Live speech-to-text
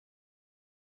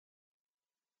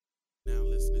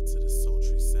listening to the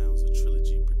sultry sounds of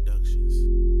Trilogy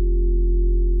Productions.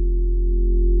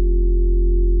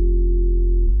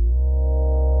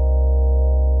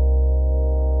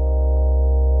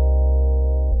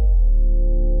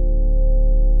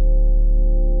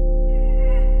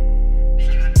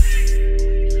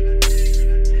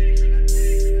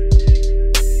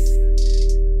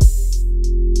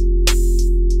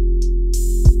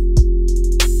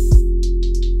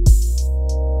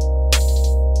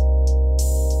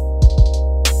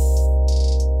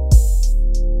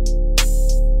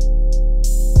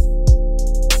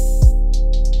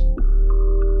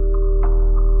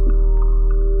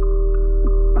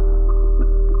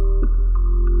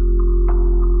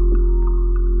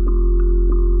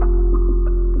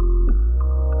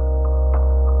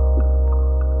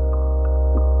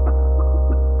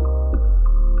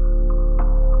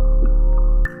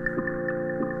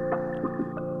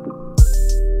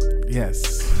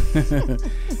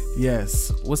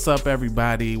 Yes. What's up,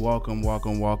 everybody? Welcome.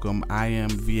 I am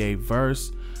VA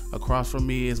Verse. Across from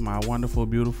me is my wonderful,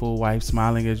 beautiful wife,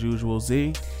 smiling as usual,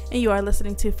 Z. And you are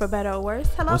listening to For Better or Worse.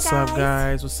 Hello, What's up,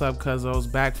 guys? What's up,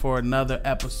 cuzzos? Back for another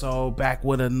episode. Back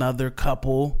with another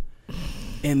couple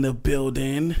in the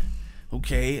building.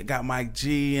 Okay, got Mike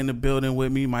G in the building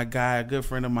with me. My guy, a good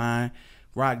friend of mine,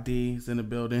 Rock D, is in the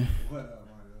building. What up,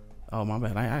 my dude? Oh, my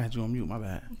bad. I had you on mute. My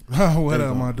bad. What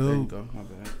up, my dude? There you go. My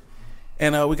bad.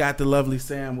 And we got the lovely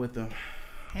Sam with them.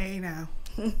 Hey now.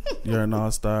 You're an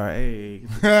all-star. Hey.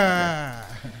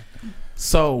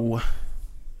 So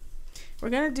we're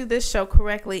going to do this show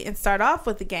correctly and start off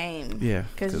with the game. Yeah.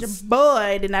 Because your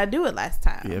boy did not do it last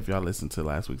time. Yeah, if y'all listened to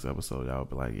last week's episode, y'all would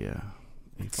be like, yeah,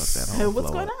 he fucked that whole What's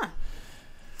flow going up. on?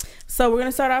 So we're going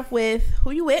to start off with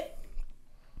Who You With?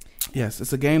 Yes,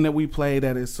 it's a game that we play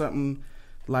that is something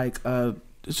like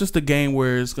it's just a game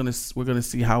where we're gonna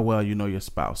see how well you know your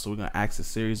spouse. So we're gonna ask a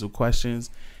series of questions,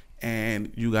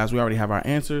 and you guys, we already have our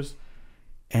answers.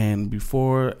 And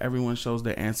before everyone shows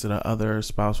their answer, the other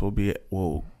spouse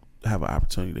will have an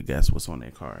opportunity to guess what's on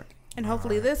their card. And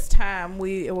hopefully this time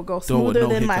it will go smoother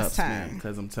than last time.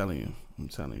 Because I'm telling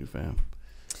you, fam,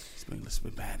 it's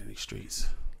been bad in these streets.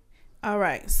 All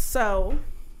right, so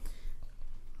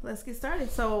let's get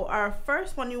started. So our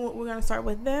first one, we're gonna start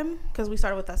with them because we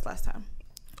started with us last time.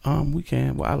 We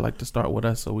can. Well, I like to start with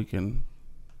us so we can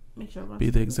make sure be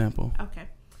the example. Okay.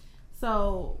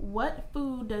 So, what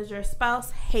food does your spouse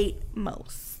hate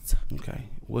most? Okay.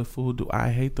 What food do I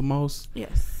hate the most?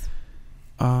 Yes.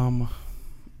 I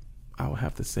would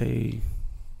have to say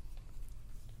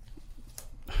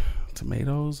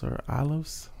tomatoes or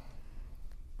olives.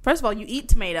 First of all, you eat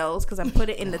tomatoes because I put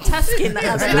it in the Tuscan the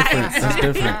other night. That's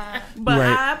different. But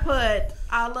right. I put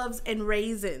olives and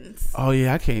raisins. Oh,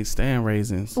 yeah. I can't stand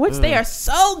raisins. Which they are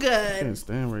so good. I can't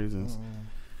stand raisins.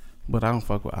 But I don't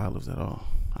fuck with olives at all.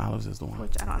 Olives is the one.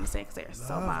 Which I don't understand because they're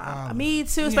so bomb. Olives. Me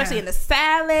too, especially in the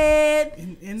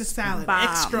salad. In the salad, Bomb.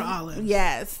 extra olives.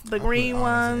 Yes. The green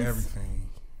ones. Everything.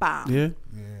 Bomb. Yeah?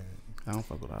 Yeah. I don't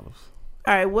fuck with olives.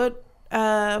 All right. What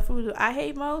food do I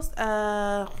hate most?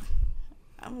 I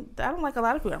don't like a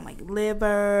lot of food. I'm like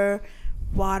liver,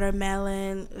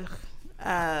 watermelon.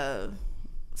 So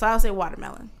I'll say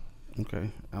watermelon. Okay.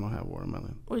 I don't have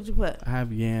watermelon. What did you put? I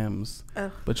have yams.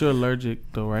 Ugh. But you're allergic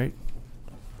though, right?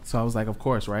 So I was like, of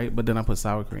course, right? But then I put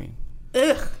sour cream.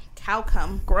 Ugh. Cow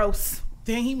cum. Gross.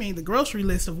 Then he made the grocery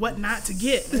list of what not to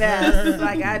get. Yeah,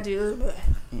 like I do.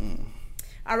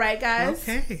 All right, guys.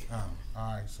 Okay. All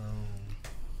right. So,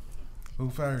 who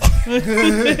first?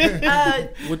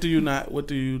 What do you not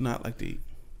like to eat?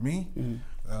 Me?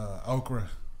 Okra.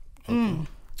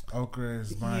 Okra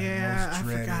is my Yeah, most I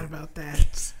dreaded. forgot about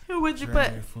that. What'd you put?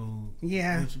 dreaded food.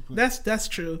 Yeah, What'd you put? that's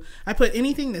true. I put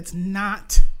anything that's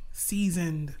not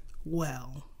seasoned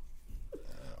well.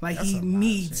 Like That's he a lot of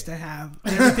needs shit. to have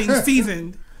everything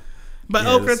seasoned. But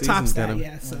Yeah, okra the tops season's that, gotta-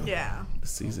 yeah. So Yeah. The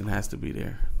season has to be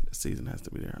there.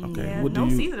 Okay. Yeah, What no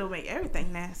do you season will make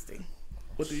everything nasty.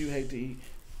 What do you hate to eat?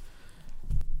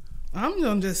 I'm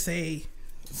gonna just say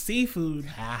seafood.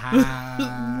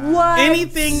 What?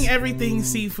 Anything, everything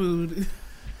seafood.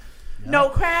 No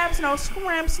crabs, no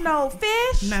shrimps, no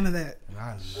fish. None of that.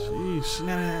 I love, Sheesh.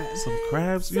 None of that. Some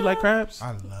crabs. You like crabs?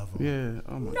 I love them. Yeah.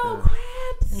 Oh my No god.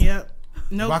 crabs. Yep.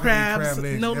 No If I could eat crabs, crab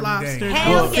legs no every lobster, day.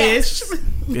 Hell no yes. fish.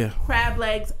 Yeah. Crab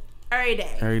legs every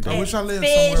day. Every day. I wish I lived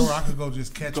Fish. somewhere where I could go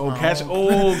just catch Go my catch.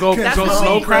 own. Go That's go what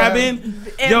snow we- crabbing.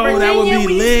 In Yo, that would Virginia, be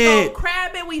we used lit. to go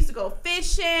crabbing. We used to go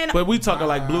fishing. But we talking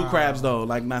like blue crabs though,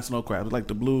 like not snow crabs, like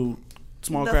the blue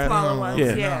small The crabs. smaller ones,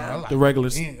 Yeah. yeah. I like The regular.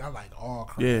 I like all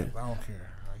crabs. Yeah. I don't care.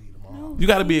 I eat them all. You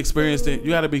got to be experienced in. You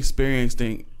got to be experienced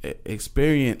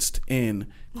in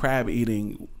crab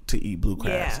eating to eat blue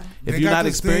crabs. Yeah. If They you're got not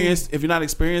this experienced, if you're not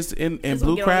experienced in It's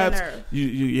blue gonna get on your crabs, nerve.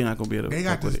 you're not gonna be able to. They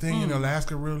fuck got this with it. thing in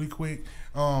Alaska really quick,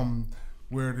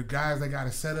 where the guys they got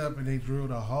it set up and they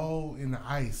drilled a hole in the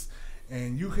ice,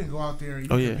 and you can go out there and you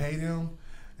can pay them,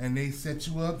 and they set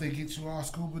you up. They get you all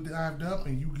scuba dived up,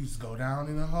 and you just go down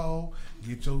in the hole,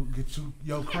 get your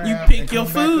crab. You pick and your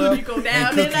come back food. up You go and down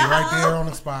cook in the it right hole. there on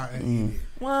the spot and eat it.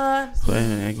 What? So it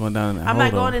ain't going down in that I'm hole,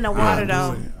 not going though. in the water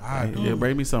though. I do. Yeah,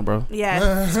 bring me some, bro.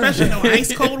 Yeah, Especially no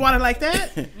ice cold water like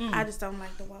that. I just don't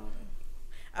like the water.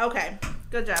 Okay,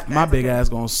 good job. Guys. My big Okay. ass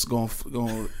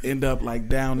gonna end up like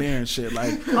down there and shit.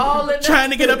 Like, all in the Trying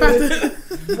to get up out the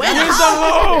Where's the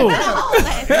hole?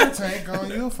 oh, Your tank on,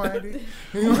 you'll find it.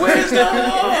 where's the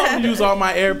hole? Use all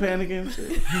my air panic and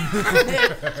shit.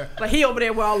 Like he over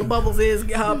there where all the bubbles is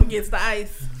up against the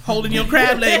ice. holding your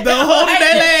crab leg, though. Holding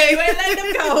that You leg. ain't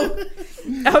letting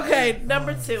them go. Okay,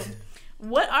 number 2.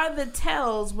 What are the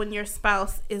tells when your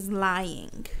spouse is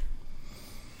lying?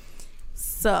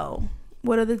 So,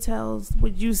 what are the tells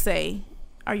would you say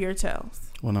are your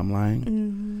tells? When I'm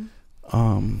lying,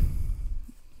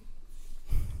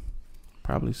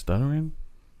 probably stuttering.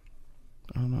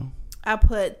 I don't know. I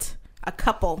put a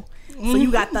couple. So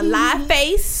you got the lie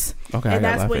face, Okay, I and got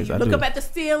that's lie when face. you I look do. up at the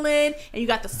ceiling, and you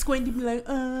got the squinty, be like,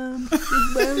 this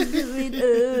is what I'm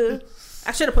doing.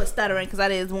 I should have put stuttering because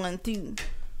that is one too.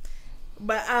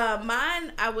 But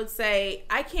mine, I would say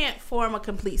I can't form a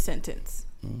complete sentence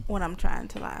when I'm trying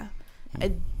to lie.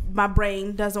 My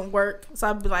brain doesn't work, so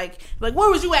I'd be like, where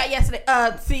was you at yesterday?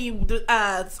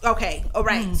 Okay, all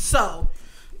right, so,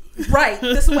 right,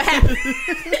 this is what happened.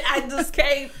 I just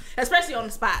came, especially on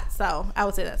the spot. So I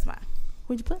would say that's mine.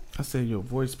 What'd you put? I said your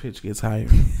voice pitch gets higher.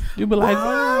 You be like,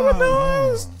 oh, when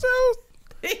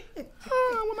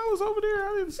I was over there,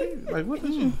 I didn't see it. Like, what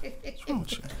did you? What's wrong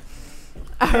with you?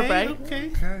 All right.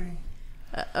 Okay. Okay.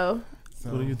 Oh, So,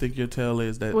 What do you think your tell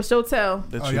is that? what's your tell?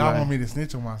 that oh, you y'all lie? want me to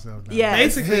snitch on myself now? Yeah,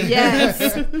 Basically. yes.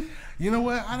 You know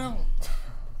what? I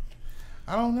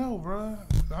don't know, bro.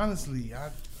 Honestly,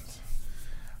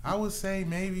 I would say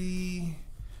maybe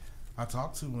I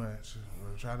talk too much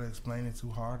or try to explain it too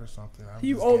hard or something. I'm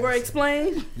You just over guessing.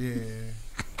 explain. Yeah.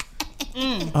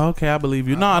 Okay, I believe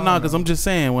you. No, because I'm just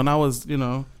saying when I was,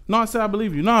 no, I said I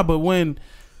believe you. No, but when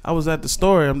I was at the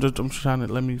store, I'm trying to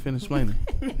let me finish explaining.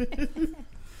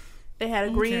 They had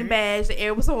a green Okay. badge. The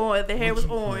air was on. The hair was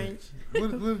What you put? orange.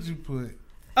 What did you put?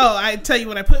 Oh, I tell you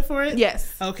what I put for it?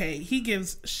 Yes. Okay, he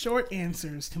gives short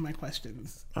answers to my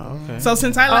questions. Oh, okay. So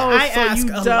since I Oh, so ask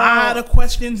you a don't- lot of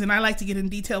questions and I like to get in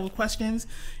detail with questions,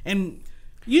 and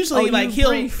usually you like he'll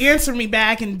brief. answer me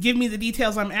back and give me the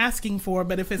details I'm asking for,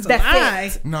 but if it's a That's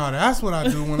lie, No, that's what I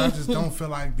do when I just don't feel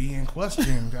like being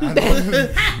questioned.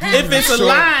 if it's a Short-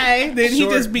 lie, then he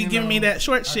short, just be you giving me know, that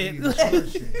short I shit. give you short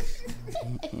shit.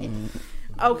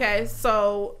 Okay,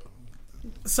 so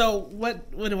So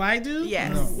what do I do?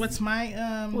 Yes. What's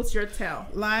my what's your tell?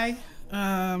 lie?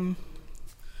 I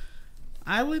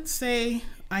would say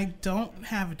I don't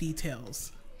have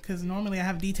details because normally I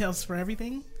have details for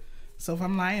everything. So if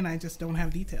I'm lying, I just don't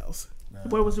have details.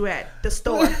 Where was you at? The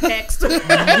store next. I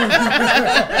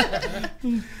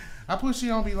put she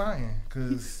don't be lying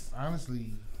because honestly,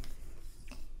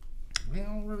 we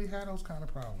don't really have those kind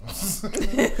of problems.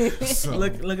 So,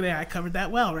 Look at that! I covered that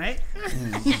well, right?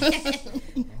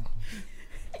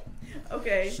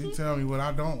 Okay. she tell me what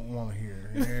I don't want to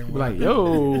hear. And Be what like, I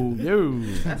do. yo,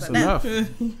 that's enough.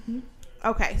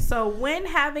 Okay, so when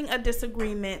having a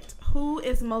disagreement, who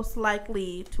is most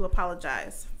likely to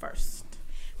apologize first?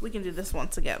 We can do this one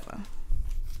together.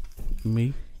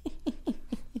 Me.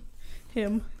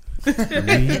 Him. Me.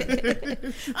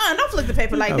 Don't flip the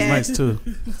paper like That was that. nice too.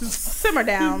 Simmer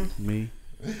down. Me.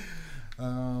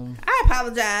 I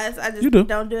apologize. I just You do.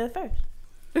 not do it first.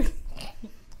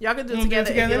 Y'all can do it Wanna do it together if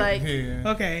together? you like.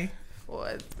 Yeah. Okay,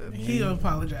 What? he'll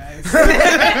apologize.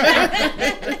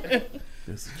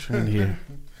 There's a trend here.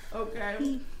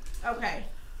 Okay. Okay.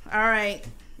 All right.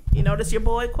 You notice your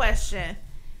boy question.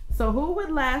 So who would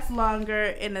last longer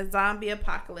in a zombie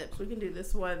apocalypse? We can do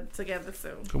this one together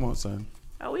soon. Come on, son.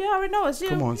 Oh, we already know it's you.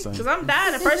 Come on, son. Because I'm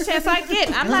dying the first chance I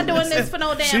get. I'm not doing this for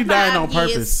no damn She dying 5 on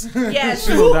years. purpose. Yes.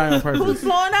 She gonna die on Who's purpose.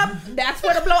 blowing up? That's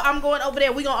where the blow. I'm going over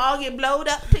there. We gonna all get blowed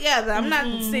up together. I'm not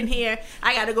sitting here.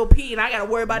 I gotta go pee and I gotta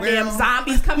worry about damn Well-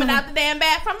 zombies coming out the damn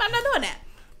bathroom. I'm not doing that.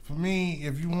 For me,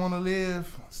 if you want to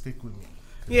live, stick with me.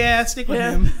 Yeah, stick with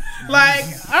him. Like,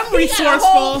 I'm He got a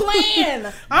whole resourceful.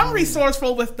 plan. I'm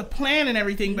resourceful with the plan and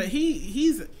everything, but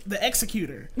he's the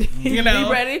executor. You know,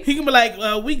 He ready? He can be like,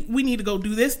 we need to go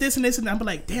do this, and this, and I'm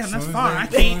like, damn, that's far. I As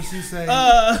soon can't. as she say,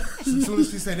 Uh, as soon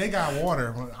as she say they got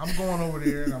water, I'm going over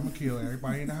there and I'm gonna kill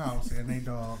everybody in the house and they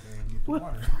dog and get the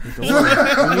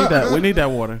water. We need that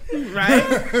water.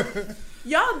 right?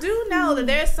 Y'all do know that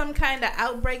there's some kind of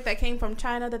outbreak that came from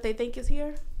China that they think is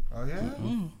here. Oh yeah.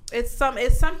 It's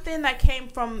something that came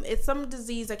from. It's some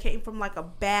disease that came from like a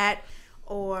bat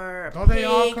or a Don't they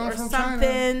all pig come or from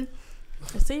something.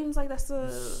 It seems like that's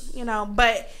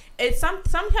but it's some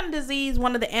kind of disease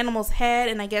one of the animals had,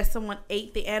 and I guess someone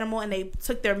ate the animal and they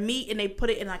took their meat and they put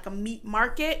it in like a meat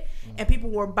market, and people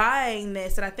were buying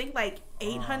this, and I think like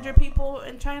 800 people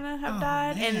in China have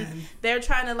died, man. and they're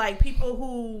trying to like people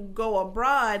who go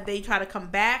abroad, they try to come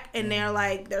back, and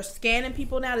they're scanning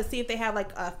people now to see if they have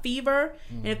like a fever,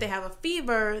 and if they have a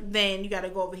fever, then you got to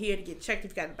go over here to get checked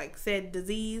if you got like said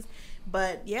disease.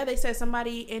 But yeah, they said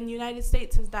somebody in the United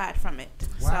States has died from it.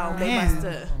 Wow. So they Man. must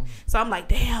have. So I'm like,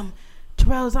 damn,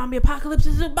 Terrell, zombie apocalypse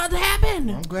is about to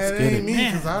happen. I'm glad it get ain't it. me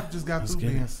Man. because I just got through get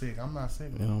being it. sick. I'm not sick.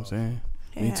 You know what I'm saying?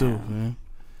 Me Yeah. too, man.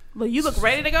 Well, you look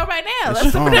ready to go right now. It's Let's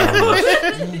strong do out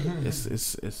it.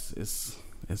 here.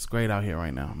 It's great out here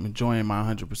right now. I'm enjoying my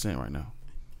 100% right now.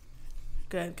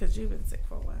 Good, because you've been sick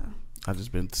for a while. I've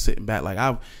just been sitting back. Like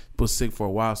I was sick for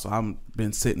a while, so I've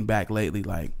been sitting back lately.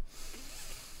 Like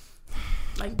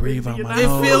Like breathe through out your my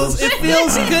nose. it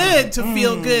feels good to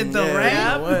feel good though, Yeah. right?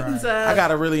 Yep. Right. It's, I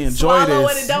gotta really enjoy swallow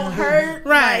this. and it don't hurt.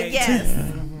 Right. Like,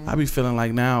 yes. I be feeling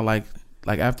like now, like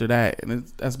after that, and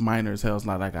that's minor as hell. It's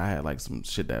not like I had like some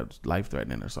shit that was life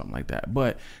threatening or something like that.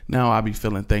 But now I be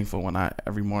feeling thankful when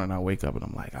every morning I wake up and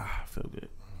I'm like, I feel good.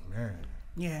 Man,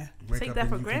 Yeah. wake Take up that and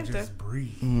for you can granted. just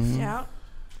breathe. Yeah.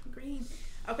 Agreed.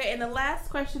 Okay, and the last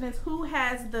question is, who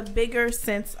has the bigger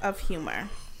sense of humor?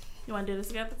 You want to do this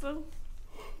together too?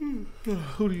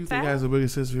 Who do you think Sam? has the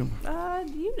biggest sense of humor?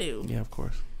 You do. Yeah, of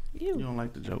course. You. You don't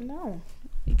like the joke. No.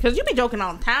 Because you be joking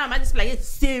all the time. I just be like, it's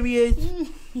serious.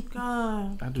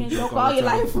 God. I do Can't joke joke all all the your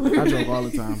time. life. I joke all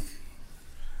the time.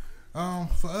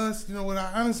 For us, you know what?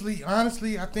 I honestly,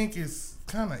 I think it's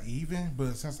kind of even.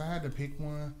 But since I had to pick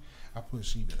one, I put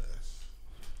She Does.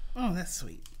 Oh, that's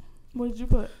sweet. What did you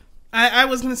put? I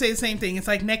was gonna say the same thing. It's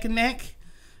like neck and neck,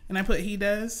 and I put he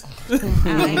does. It's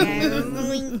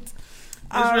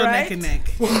All real right. neck and neck.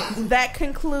 That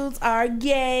concludes our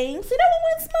game. See, that one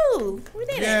went smooth. We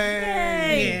did it.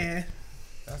 Yay. Yeah.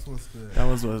 That's what's good.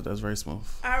 That's very smooth.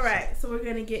 All right, so we're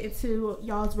gonna get into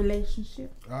y'all's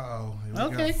relationship. Uh-oh. Here we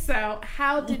Okay. go. So,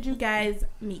 how did you guys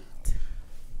meet?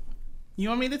 You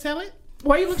want me to tell it?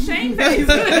 Why you look shamefaced?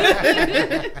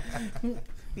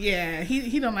 Yeah.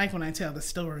 He don't like when I tell the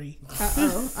story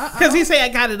Uh-oh. because he say I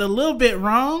got it a little bit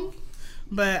wrong,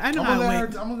 but I know I'm how gonna it let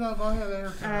went. her. I'm gonna go ahead and let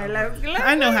her. All right, let's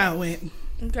I know how it went.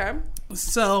 Okay.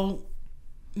 So,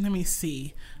 let me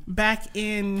see. Back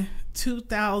in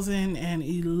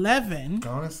 2011, Go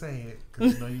on and say it,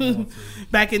 because you know you want to.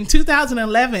 back in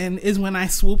 2011 is when I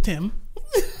swooped him.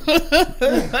 You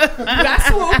got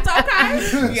swooped,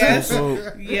 okay. Yes.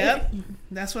 So, Yep.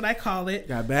 That's what I call it.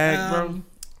 got bagged, bro.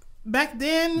 Back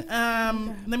then,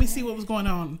 let me see what was going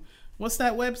on. What's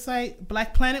that website?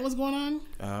 Black Planet was going on.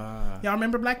 Y'all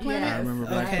remember Black Planet? Yes. I remember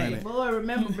Black Okay. Planet. Boy,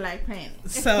 remember Black Planet.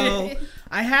 So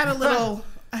I had a little.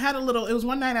 It was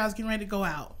one night I was getting ready to go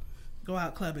out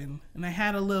clubbing, and I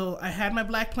had my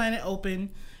Black Planet open,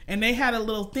 and they had a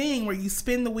little thing where you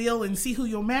spin the wheel and see who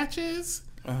your match is.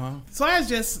 So I was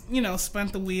just, spun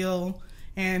the wheel,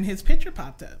 and his picture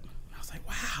popped up. I was like,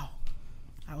 wow.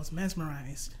 I was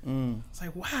mesmerized. It's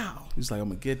like, wow. He's like, I'm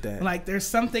gonna get that. Like there's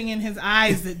something in his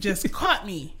eyes that just caught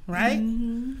me, right?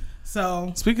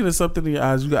 So Speaking of something in your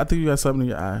eyes, I think you got something in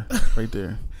your eye right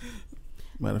there.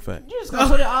 Matter of fact. You just gonna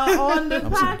put it on the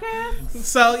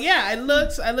podcast? yeah, I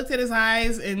looked at his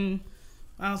eyes and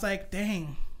I was like,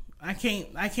 dang, I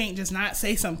can't just not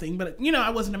say something. But I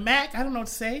wasn't a Mac. I don't know what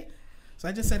to say. So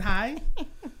I just said hi.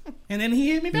 And then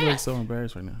he hit me You look back. so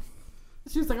embarrassed right now.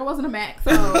 She was like, I wasn't a Mac,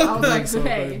 so I was like,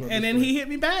 okay. And then he hit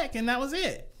me back, and that was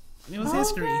it. It was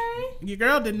history. Okay. Your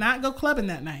girl did not go clubbing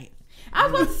that night. I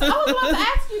was about to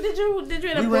ask you, did you end up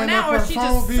We going ran out, up or her she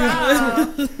phone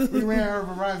just saw? We ran her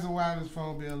Verizon Wireless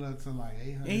phone bill up to like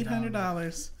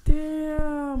 $800.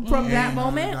 Damn. From that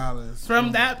moment? $800.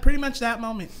 From pretty much that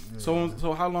moment.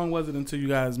 So how long was it until you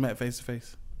guys met face to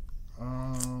face?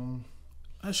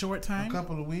 A short A time.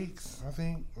 couple of weeks, I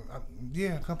think.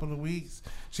 Yeah, a couple of weeks.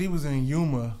 She was in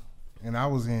Yuma, and I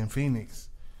was in Phoenix.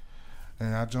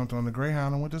 And I jumped on the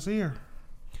Greyhound and went to see her.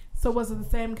 So was it the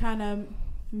same kind of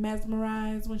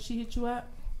mesmerized when she hit you up?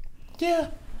 Yeah,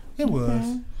 it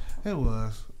was. It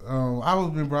was. I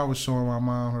was showing my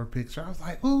mom her picture. I was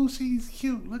like, "Ooh, she's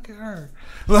cute. Look at her."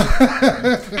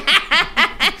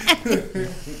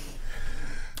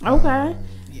 Okay.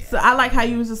 So I like how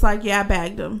you was just like, yeah, I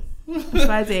bagged him. That's what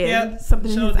I did. Yep.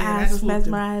 Something in Sure his did. eyes I was swooped him.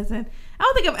 mesmerizing. I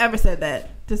don't think I've ever said that.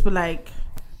 Just be like,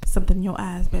 something in your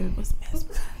eyes, baby, was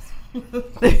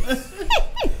mesmerizing.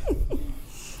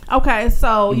 Okay,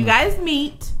 so you guys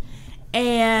meet,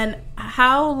 and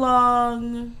how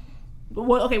long?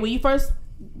 Well, okay, when you first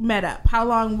met up, how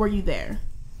long were you there?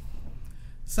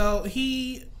 So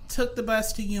he took the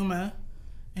bus to Yuma,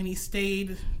 and he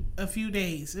stayed a few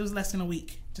days. It was less than a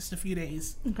week, just a few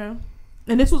days. Okay.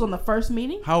 And this was on the first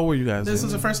meeting? How old were you guys? This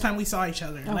was the first time we saw each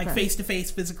other, like Okay. face to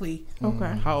face, physically.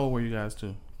 Okay. How old were you guys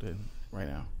too? Then right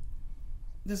now.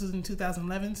 This was in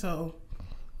 2011, so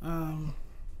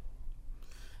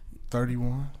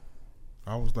 31.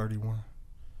 I was 31.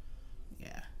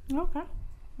 yeah. Okay.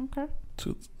 In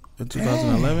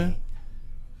 2011.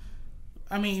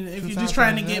 I mean, if you're just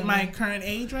trying to get my current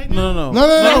age right now. No.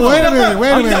 No. Wait a minute.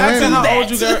 I'm just asking how old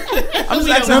you got. I'm just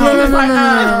asking how old.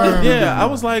 No. Yeah, I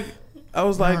was like. I'm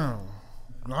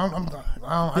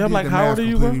like, how old are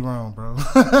you, bro? Completely wrong, bro.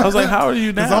 I was like, how old are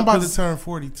you now? Because I'm about to turn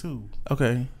 42.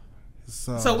 Okay.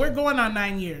 So we're going on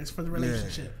 9 years for the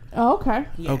relationship. Oh, okay.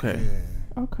 Yeah. Okay.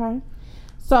 Yeah. Okay.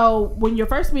 So when your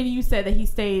first meeting, you said that he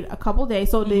stayed a couple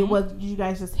days. So did you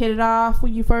guys just hit it off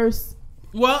when you first?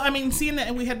 Well, I mean, seeing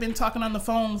that we had been talking on the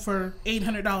phone for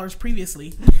 $800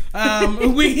 previously,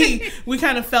 we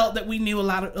kind of felt that we knew a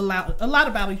lot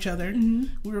about each other. Mm-hmm.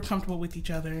 We were comfortable with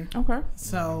each other. Okay.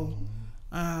 So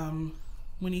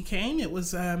when he came, it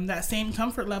was that same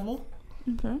comfort level.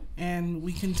 Okay. And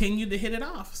we continued to hit it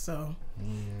off. So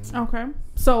okay.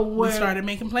 So we started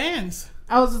making plans.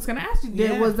 I was just gonna ask you,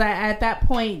 Yeah. was that at that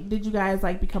point? Did you guys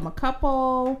like become a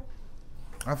couple?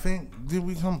 I think, did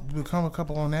we become a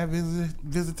couple on that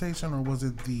visitation, or was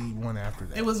it the one after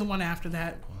that? It was the one after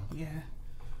that. Yeah.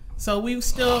 So we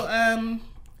still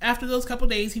after those couple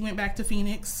days, he went back to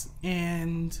Phoenix,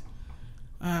 and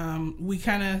we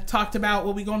kind of talked about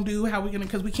what we're gonna do, how we're gonna,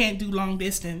 because we can't do long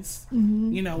distance.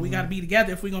 Mm-hmm. You know, we got to be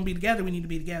together. If we're gonna be together, we need to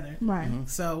be together. Right. Mm-hmm.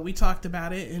 So we talked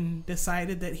about it and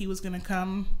decided that he was gonna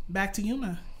come back to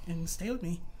Yuma and stay with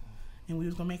me, and we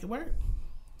was gonna make it work.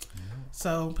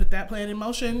 So put that plan in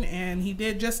motion, and he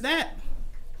did just that.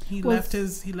 He left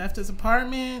his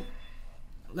apartment,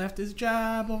 left his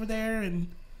job over there, and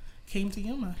came to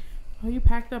Yuma. Oh, you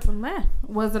packed up and left.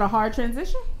 Was it a hard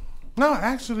transition? No,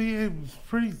 actually, it was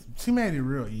pretty. She made it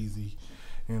real easy,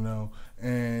 you know.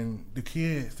 And the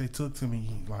kids, they took to me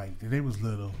like they was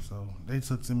little, so they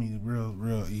took to me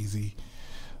real easy.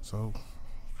 So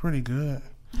pretty good.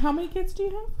 How many kids do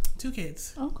you have? 2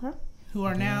 kids Okay. who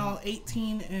are now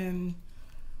 18 and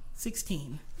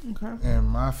 16. Okay. And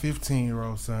my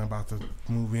 15-year-old son about to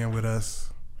move in with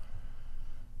us.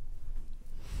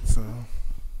 So.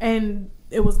 And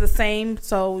it was the same.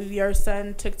 So your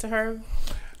son took to her.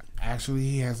 Actually,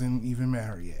 he hasn't even met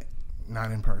her yet. Not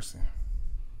in person.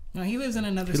 No, he lives in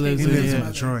another He state. lives He in- lives in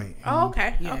yeah. Detroit. Oh,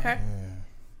 okay. Yeah. Okay.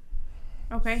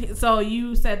 Yeah. Okay. So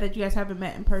you said that you guys haven't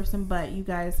met in person, but you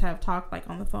guys have talked like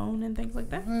on the phone and things like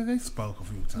that. Well, they spoke a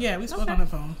few times. Yeah, we spoke Okay. on the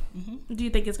phone. Mm-hmm. Do you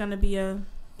think it's gonna be a?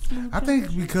 I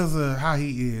think because of how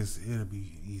he is, it'll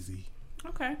be easy.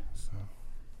 Okay. So.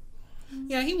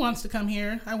 Yeah, he wants to come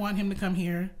here. I want him to come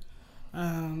here.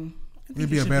 It'd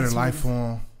be a better life for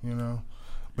him, you know.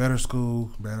 Better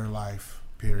school, better life,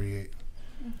 period.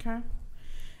 Okay.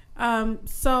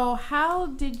 So how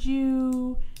did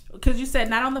you? Because you said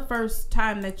not on the first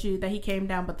time that he came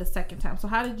down, but the second time. So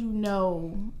how did you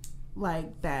know,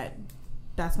 like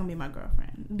that's gonna be my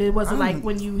girlfriend? Was it like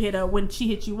when she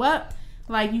hit you up,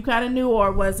 like you kind of knew,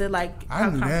 or was it like I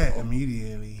knew that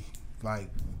immediately, like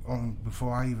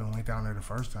before I even went down there the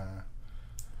first time.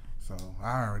 So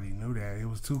I already knew that it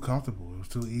was too comfortable. It was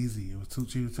too easy. It was too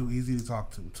easy to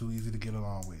talk to. Too easy to get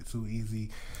along with. Too easy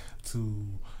to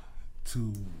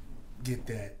get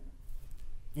that.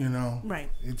 You know, Right.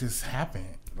 It just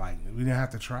happened. Like we didn't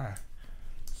have to try.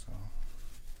 So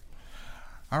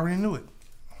I already knew it.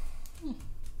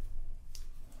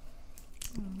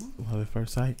 Love at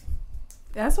first sight.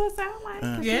 That's what it sounded like.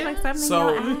 'Cause Yeah. she's like something So-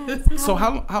 in your eyes. So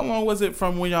how long was it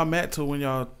from when y'all met to when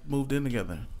y'all moved in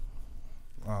together?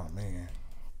 Oh man,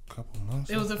 couple months.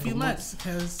 It was a few months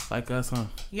because Like us, huh?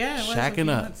 yeah, it was Shacking a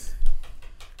few up. months.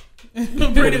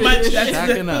 Pretty much that's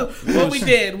Shacking up. what we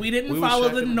did. We didn't We was follow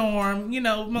the shacking up. norm. You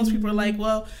know, most people are like,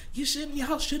 well,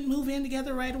 y'all shouldn't move in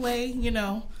together right away, you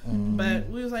know. But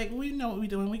we was like, we know what we're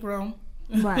doing. We grown.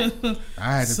 Right.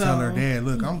 I had to tell her So- dad,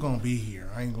 look, I'm gonna be here.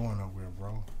 I ain't going nowhere,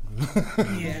 bro.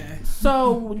 Yeah.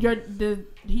 So did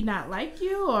he not like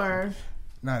you or?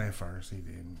 Not at first, he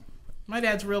didn't. My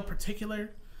dad's real particular,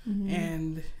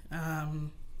 and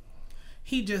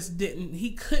he just didn't.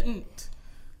 He couldn't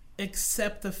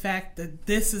accept the fact that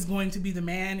this is going to be the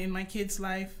man in my kid's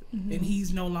life, and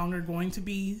he's no longer going to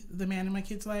be the man in my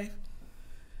kid's life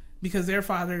because their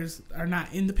fathers are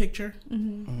not in the picture.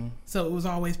 So it was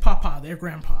always Papa, their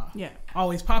grandpa. Yeah.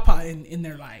 Always Papa in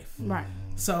their life. Right.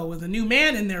 So with a new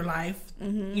man in their life,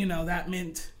 you know, that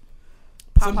meant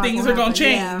Papa some things are going to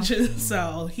happen, change.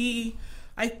 So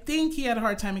I think he had a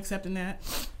hard time accepting that.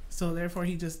 So therefore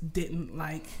he just didn't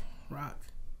like Rock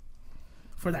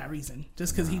for that reason.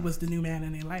 Just because he was the new man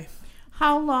in their life.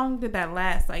 How long did that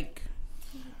last? Like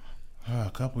a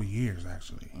couple of years,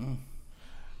 actually.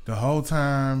 The whole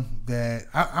time that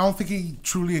I don't think he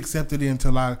truly accepted it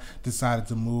until I decided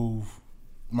to move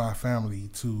my family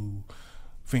to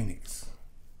Phoenix,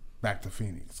 back to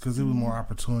Phoenix, because it was more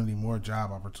opportunity, more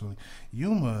job opportunity.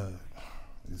 Yuma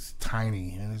is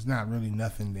tiny and there's not really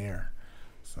nothing there,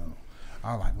 so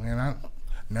I was like, man,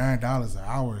 $9 an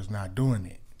hour is not doing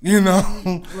it, you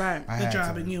know. right. The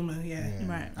job in Yuma, yeah.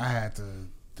 Right. I had to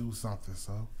do something.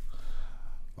 So,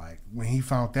 like when he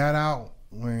found that out,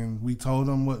 when we told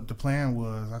him what the plan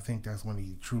was, I think that's when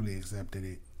he truly accepted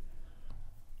it.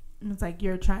 It's like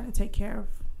you're trying to take care of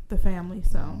the family,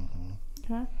 so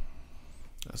okay.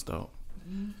 That's dope.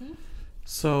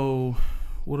 So,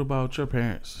 what about your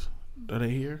parents? Are they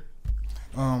here?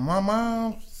 My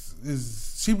mom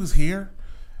she was here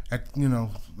at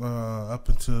up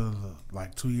until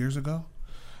like 2 years ago.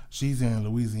 She's in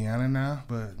Louisiana now,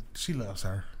 but she loves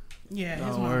her. Yeah,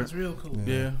 his mom was real cool.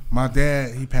 Yeah. My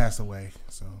dad, he passed away,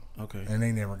 so Okay. and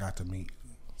they never got to meet.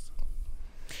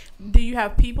 Do you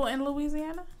have people in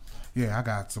Louisiana? Yeah, I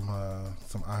got some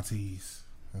aunties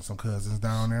and some cousins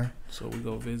down there. So we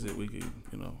go visit. We could,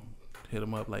 hit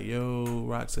them up like, yo,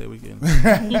 Rock said we can.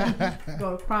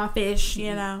 Go to Crawfish,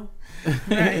 you know.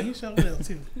 Right, you sure will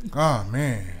too. Oh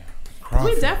man, We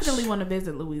crawfish. definitely want to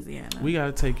visit Louisiana. We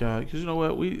gotta take y'all because you know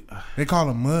what They call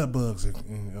them mud bugs.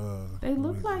 They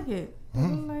look like it. They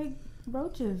look like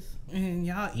roaches. And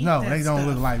y'all eat No, that they don't stuff.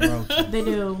 look like roaches. They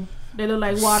do. They look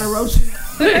like water roaches.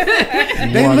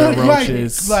 They water look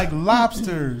roaches. like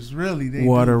lobsters. Really, they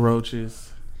water do. roaches.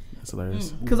 That's hilarious.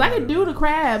 Because I could do the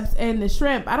crabs and the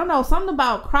shrimp. I don't know, something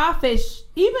about crawfish.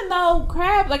 Even though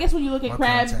crabs, I guess when you look at My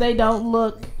crabs, contact. they don't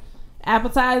look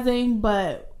appetizing.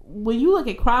 But when you look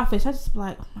at crawfish, I just be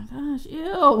like, oh my gosh,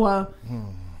 ew.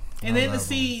 And then to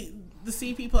see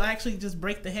people actually just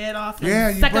break the head off. And Yeah,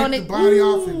 you Suck break on the it. body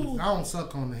off. Ooh. And I don't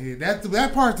suck on the head.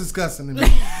 That part's disgusting to me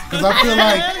because I feel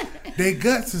like their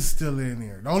guts is still in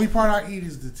there. The only part I eat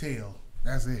is the tail.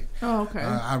 That's it. Oh, okay.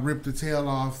 I rip the tail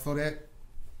off so that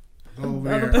go over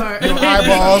The other there. part. Your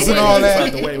eyeballs and all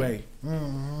that. Wait.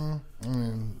 And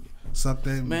suck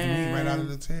that Man. meat right out of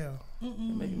the tail.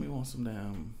 Making me want some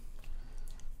damn.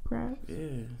 Crab. Yeah.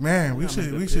 Man, we Yeah, should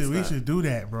I'm we a should good we should do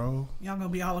that, bro. y'all gonna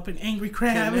be all up in Angry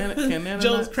Crab. Can Nana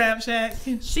Joe's not- Crab Shack.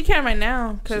 She can right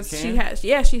now because She she can? had.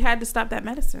 She had to stop that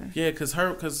medicine. Yeah, cause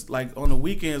like on the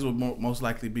weekends would most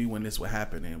likely be when this would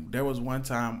happen. And there was one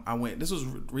time I went. This was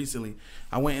recently.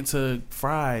 I went into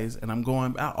Fry's and I'm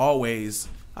going. I always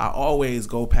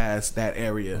go past that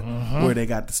area where they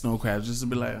got the snow crabs just to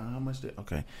be like, how much?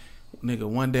 Okay, nigga.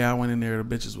 One day I went in there. The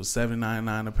bitches was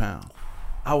 $7.99 a pound.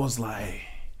 I was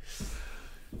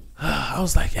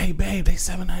like, hey babe, they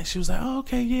 $7.99. She was like, oh,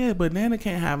 okay, yeah, but Nana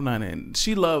can't have none. And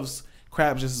she loves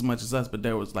crabs just as much as us, but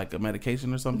there was like a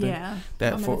medication or something. Yeah.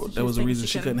 That there was a reason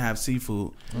she couldn't have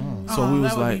seafood. So we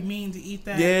was that would like, be mean to eat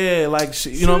that. yeah, like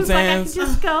you know what I'm saying? Like, I can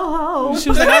just go home. She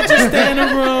was like, I'll just stay in the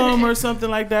room or something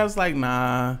like that. I was like,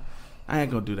 nah, I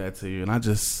ain't gonna do that to you. And I'm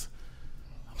sorry,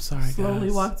 Slowly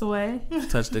guys. walked away.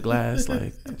 Touch the glass,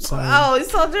 like, I'm sorry. Oh,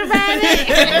 it's so dramatic.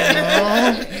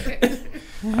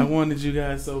 I wanted you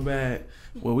guys so bad.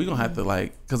 Well, we gonna have to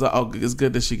cause it's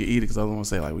good that she could eat it. Cause I was gonna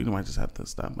say we might just have to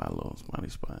stop by a little spotty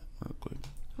spot real quick.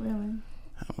 Really?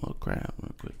 Have a little crab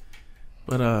real quick.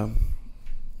 But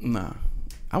nah.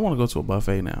 I want to go to a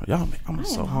buffet now. Y'all, I'm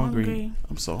so hungry.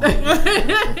 I'm so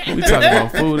hungry. We talking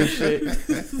about food and shit.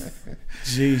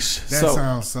 Jeesh. That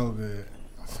sounds so good.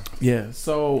 Yeah.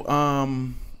 So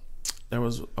there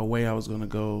was a way I was gonna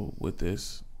go with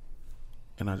this,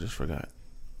 and I just forgot.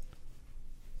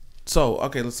 So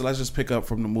okay, let's just pick up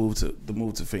from the move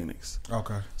to Phoenix.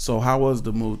 Okay. So how was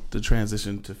the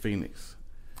transition to Phoenix?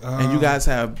 And you guys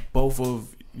have both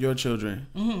of your children,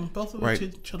 Both of right? the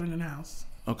children in the house.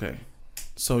 Okay.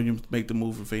 So you make the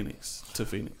move from Phoenix to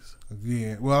Phoenix.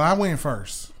 Yeah. Well, I went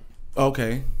first.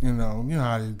 Okay. You know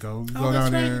how it goes. You go Oh,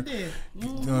 down that's there. right,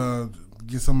 you did.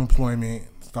 get some employment,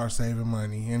 start saving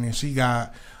money, and then she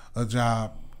got a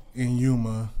job in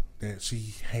Yuma that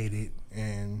she hated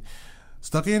and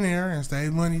stuck in there and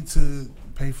saved money to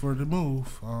pay for the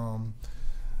move.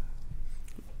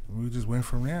 We just went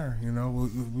from there. You know,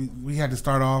 we had to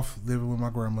start off living with my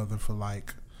grandmother for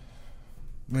like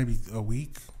maybe a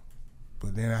week,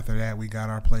 but then after that we got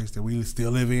our place that we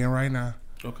still live in right now.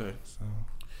 Okay. So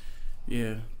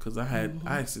yeah, because I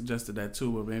had suggested that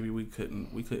too, but maybe we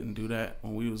couldn't do that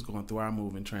when we was going through our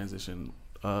move and transition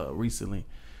recently.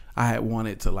 I had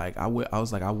wanted to I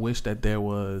was like, I wish that there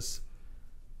was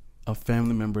a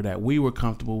family member that we were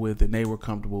comfortable with and they were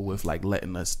comfortable with like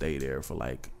letting us stay there for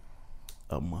like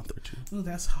a month or two. Ooh,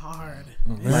 that's hard.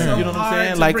 Like, so you know what I'm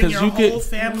saying? To like, bring because your you whole could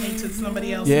family to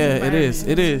somebody else's it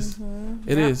environment.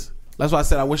 it is. That's why I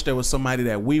said I wish there was somebody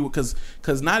that we would,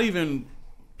 because not even.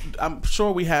 I'm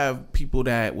sure we have people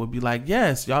that would be like,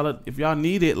 yes, y'all, if y'all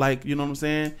need it, like, you know what I'm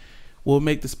saying, we'll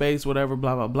make the space, whatever,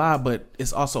 blah blah blah. But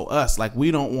it's also us. Like,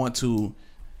 we don't want to.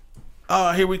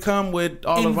 Oh, here we come with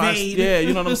all of us. Yeah,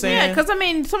 you know what I'm saying? Yeah, because I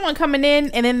mean, someone coming in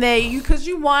and then because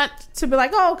you want to be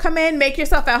like, oh, come in, make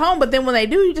yourself at home. But then when they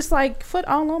do, you just like, foot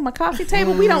all on my coffee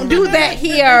table. We don't do that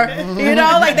here. You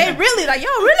know, like they really like, y'all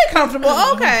really comfortable.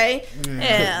 Okay.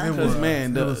 Yeah. Because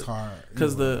man, it was hard.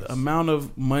 Because the amount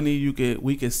of money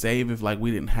we could save if like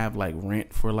we didn't have like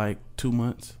rent for like 2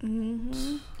 months.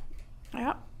 Mm-hmm.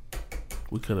 Yep.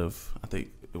 We could have. I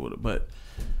think it would have. But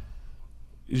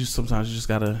sometimes you just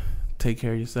gotta take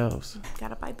care of yourselves.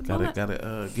 Gotta bite the bullet.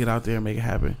 Gotta get out there and make it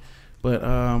happen. But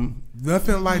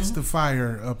nothing lights the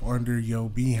fire up under your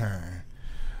behind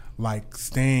like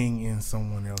staying in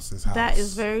someone else's house. That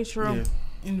is very true. Yeah.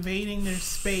 Invading their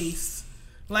space.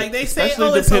 Like they Especially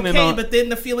say, oh, it's okay, on, but then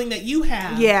the feeling that you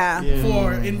have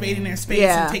for invading their space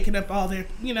and taking up all their,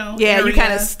 area. You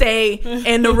kind of stay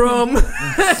in the room. And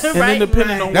then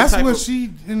depending on that's what she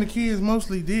and the kids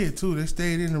mostly did too. They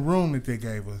stayed in the room that they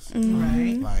gave us.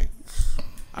 Right. Like,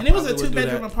 and it was a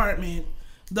 2-bedroom apartment.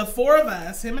 The 4 of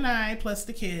us, him and I, plus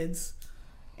the kids,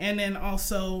 and then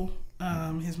also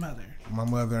his mother. My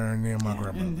mother and then my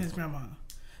grandmother. And his grandma.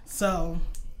 So,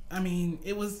 I mean,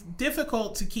 it was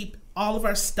difficult to keep all of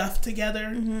our stuff together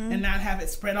and not have it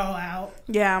spread all out.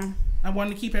 Yeah. I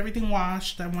wanted to keep everything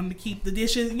washed. I wanted to keep the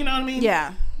dishes, you know what I mean?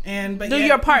 Yeah. But do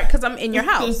your part because I'm in your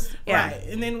house. Yeah. Right.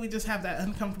 And then we just have that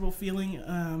uncomfortable feeling.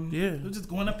 We're just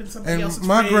going up in somebody else's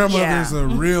my fridge. grandmother is a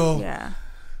real. Yeah.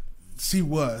 She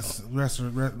was.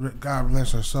 God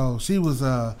bless her soul. She was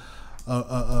a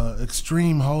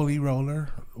extreme holy roller.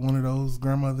 One of those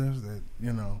grandmothers that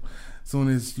as soon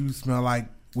as you smell like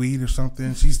weed or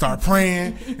something, she start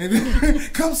praying and then,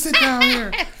 come sit down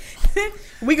here.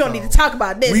 We gonna need to talk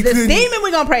about this. This demon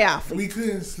we gonna pray off. We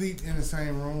couldn't sleep in the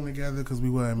same room together because we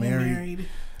weren't married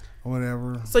or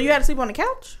whatever. So you had to sleep on the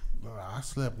couch? I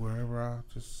slept wherever I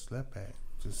just slept at.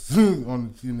 Just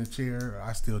in the chair.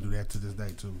 I still do that to this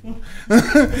day too.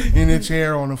 In the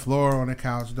chair, on the floor, on the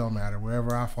couch, don't matter.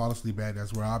 Wherever I fall asleep at,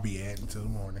 that's where I'll be at until the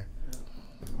morning.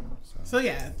 So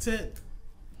yeah,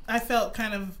 I felt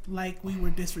kind of like we were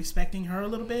disrespecting her a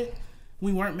little bit.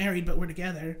 We weren't married, but we're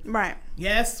together. Right.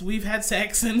 Yes, we've had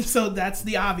sex, and so that's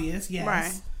the obvious. Yes.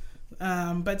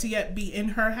 Right. But to yet be in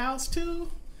her house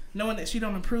too, knowing that she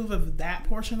don't approve of that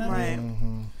portion of it,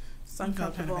 it's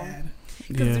uncomfortable. Kind of bad.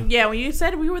 Because when you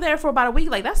said we were there for about a week,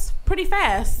 like that's pretty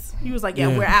fast. He was like,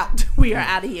 we're out. We are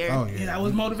out of here. Oh yeah. That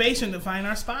was motivation to find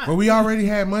our spot. Well, we already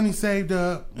had money saved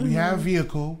up. We have a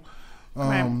vehicle.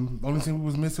 Only thing we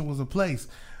was missing was a place.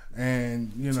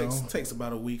 And takes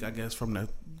about a week, I guess, from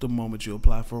the moment you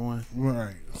apply for one.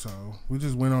 Right. So we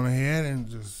just went on ahead and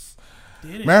just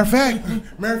did it. Matter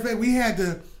of fact, we had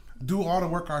to do all the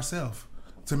work ourselves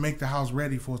to make the house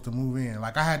ready for us to move in.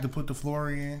 Like I had to put the floor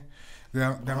in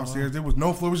downstairs. There was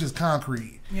no floor; it was just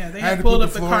concrete. Yeah, they had pulled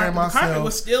up the carpet. The carpet myself.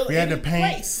 was still we had to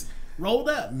paint. Place, rolled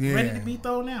up, ready to be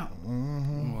thrown out.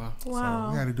 Mm-hmm. Wow.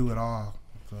 So we had to do it all.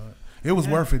 So it was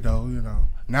worth it, though.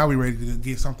 Now we ready to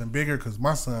get something bigger because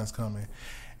my son's coming,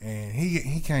 and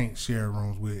he can't share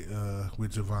rooms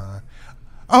with Javon.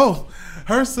 Oh,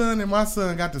 her son and my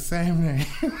son got the same name.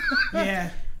 Yeah.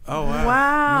 Oh wow.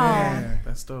 Wow. Yeah.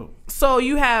 That's dope. So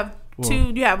you have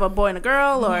two? You have a boy and a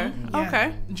girl, or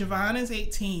okay? Javon is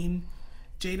 18,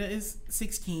 Jada is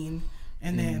 16,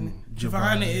 and then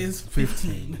Javon is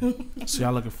 15. So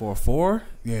y'all looking for a 4?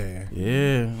 Yeah.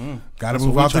 Yeah. Got to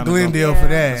move out to Glendale for that.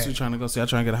 That's what you trying to go see. I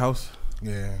trying to get a house.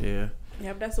 Yeah. Yeah.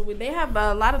 Yep, that's what they have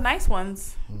a lot of nice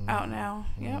ones out now.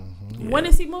 Yep. Yeah. When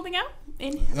is he moving out?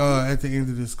 At the end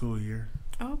of this school year.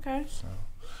 Okay. So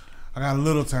I got a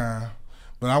little time,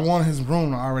 but I want his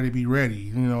room to already be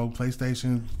ready.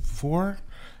 PlayStation 4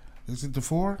 Is it the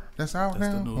 4 that's out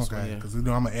That's now? the newest one, Okay, yeah. because you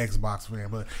know I'm an Xbox fan.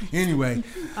 But anyway,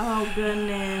 Oh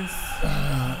goodness.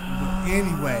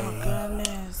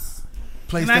 Goodness.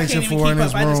 And I PlayStation can't even 4 in keep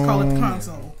this up. I just call it the room.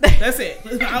 console. That's it.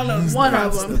 I don't know. One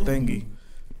of That's the them. thingy.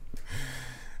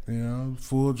 You know,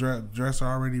 full dress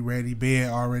already ready, bed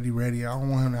already ready. I don't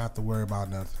want him to have to worry about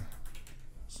nothing.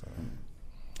 So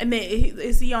And then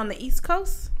is he on the East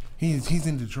Coast? he's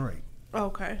in Detroit,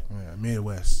 Okay. yeah,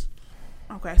 Midwest.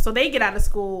 Okay. So they get out of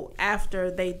school after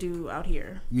they do out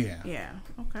here. Yeah. Yeah.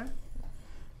 Okay.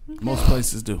 Most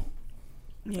places do.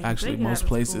 Yeah, Actually, they get most out of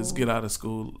places school. get out of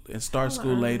school and start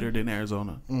school later than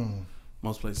Arizona.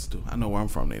 Most places do. I know where I'm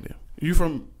from. They do. You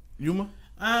from Yuma?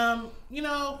 You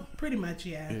know, pretty much,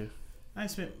 yeah. I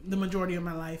spent the majority of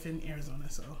my life in Arizona,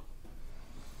 so.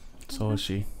 So is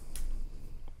she.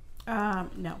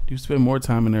 No. You spend more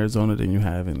time in Arizona than you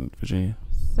have in Virginia.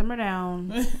 Simmer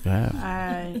down. You have.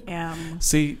 I am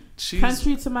See, she's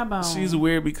country to my bone. she's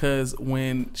weird because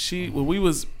when we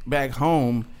was back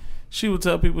home, she would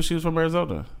tell people she was from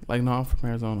Arizona. Like, no, I'm from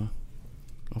Arizona.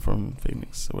 I'm from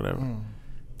Phoenix or whatever.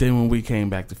 Then when we came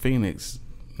back to Phoenix,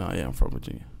 no, yeah, I'm from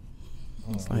Virginia.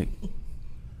 It's like,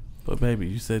 but baby,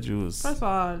 you said you was. First of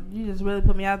all, you just really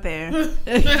put me out there.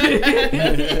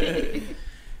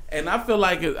 And I feel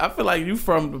like you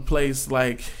from the place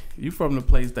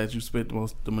that you spent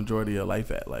the majority of your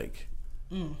life at. Like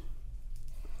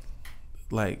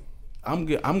I'm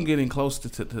getting close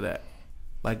to that.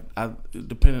 Like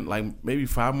depending, like maybe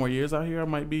 5 more years out here, I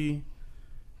might be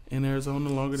in Arizona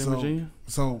longer than Virginia.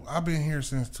 So I've been here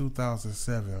since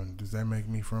 2007. Does that make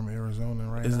me from Arizona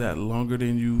right now? Is that longer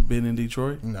than you've been in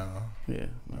Detroit? No. Yeah.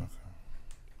 No.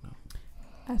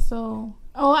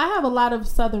 I have a lot of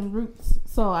southern roots,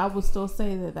 so I would still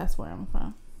say that that's where I'm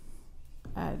from.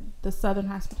 The southern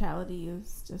hospitality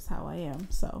is just how I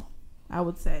am, so I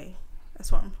would say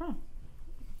that's where I'm from.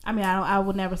 I mean, I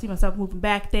would never see myself moving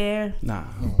back there, Nah.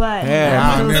 but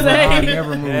I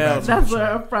never moved back. that's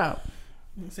where I'm from.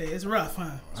 You say it's rough, huh?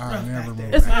 It's I rough never back there.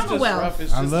 moved It's back.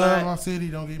 Commonwealth. I love my city.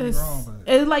 Don't get me wrong,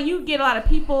 but It's like you get a lot of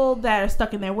people that are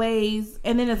stuck in their ways,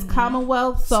 and then it's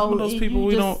Commonwealth. So Some of those people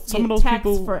we don't. Some of those taxed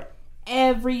people for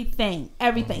everything.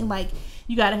 Like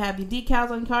you got to have your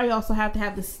decals on your car. You also have to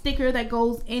have the sticker that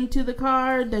goes into the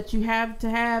car that you have to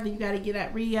have. And you got to get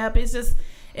that re-up.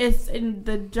 And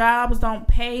the jobs don't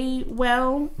pay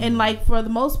well. And like for the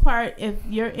most part, if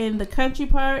you're in the country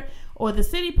part or the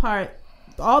city part,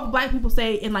 all the black people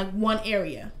stay in like one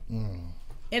area.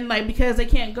 And like because they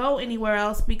can't go anywhere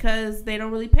else because they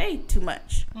don't really pay too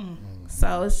much.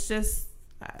 So it's just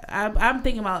I'm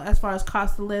thinking about as far as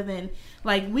cost of living.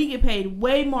 Like we get paid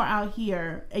way more out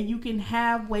here, and you can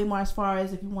have way more as far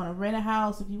as if you want to rent a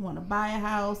house, if you want to buy a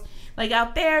house. Like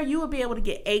out there, you would be able to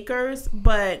get acres,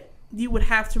 but you would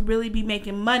have to really be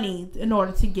making money in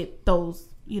order to get those,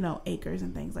 acres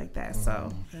and things like that.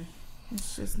 So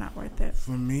it's just not worth it.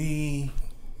 for me,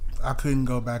 I couldn't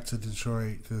go back to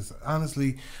Detroit because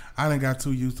honestly, I done got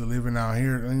too used to living out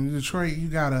here. In Detroit, you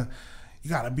gotta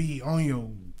be on your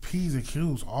P's and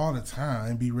Q's all the time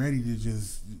and be ready to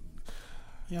just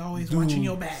You're always do watching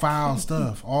your back. foul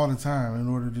stuff all the time in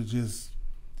order to just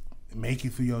make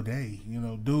it through your day.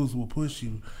 Dudes will push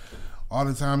you all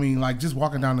the time. I mean, like just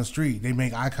walking down the street, they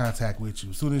make eye contact with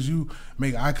you. As soon as you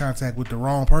make eye contact with the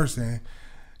wrong person,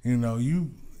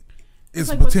 it's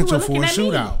Like, potential but you for were a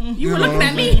looking at shootout. me. You were looking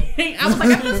at me. I was like,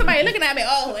 I feel somebody looking at me.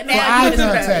 Oh, and For now eye you just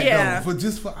contact, yeah.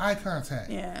 though. For eye contact.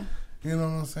 Yeah. You know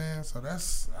what I'm saying? So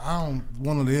I don't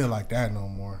want to live like that no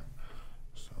more.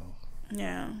 So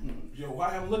Yeah. Yo,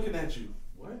 why am I looking at you?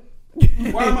 What?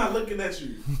 Why am I looking at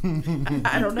you?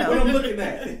 I don't know. What I'm looking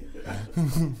at?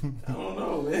 I don't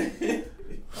know, man.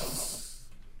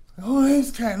 who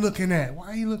is cat looking at? Why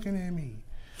are you looking at me?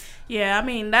 Yeah, I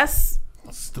mean that's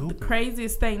Stupid. the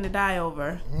craziest thing to die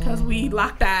over because we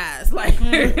locked eyes. Like,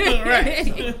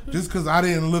 Right. Just because I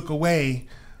didn't look away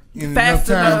in Fast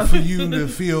enough time enough. for you to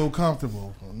feel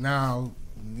comfortable. Now,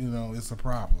 it's a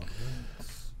problem.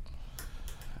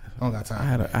 I don't got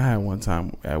time. I had one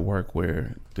time at work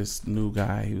where this new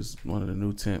guy, he was one of the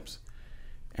new temps,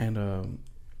 and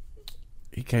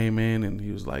he came in and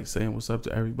he was like saying what's up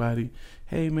to everybody.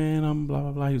 Hey man, I'm blah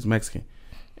blah blah. He was Mexican,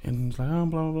 and he was like I'm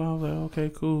blah blah blah. I was like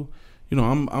okay, cool.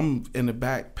 I'm in the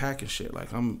back packing shit.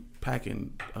 Like I'm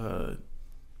packing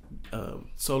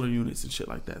solar units and shit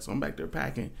like that. So I'm back there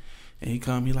packing, and he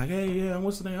like, hey yeah,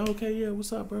 what's the name? Okay, yeah,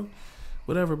 what's up, bro?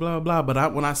 Whatever, blah blah.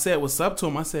 But when I said what's up to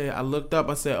him, I looked up,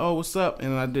 I said, oh, what's up,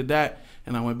 and I did that,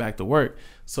 and I went back to work.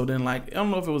 So then, like, I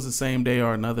don't know if it was the same day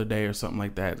or another day or something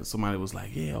like that. Somebody was like,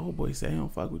 yeah, old boy said he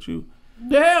don't fuck with you.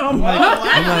 damn. I'm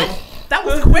like, That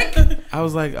was quick. I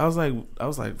was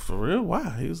like, for real?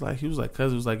 Why? He was like,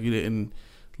 cause it was like you didn't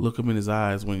look him in his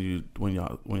eyes when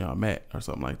y'all met or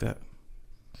something like that.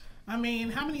 I mean,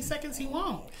 how many seconds he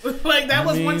want? Like that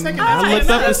was 1 second.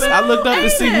 I looked up to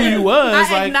see who you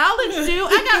was. I acknowledged you.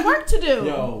 I got work to do.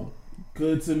 Yo,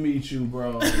 good to meet you,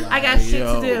 bro. Like, I got shit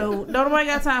to do. Nobody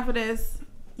got time for this.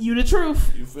 You the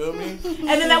truth. You feel me? And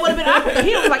then that would have been awkward.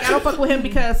 He was like, I don't fuck with him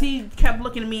because he kept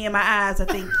looking at me in my eyes. I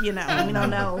think, we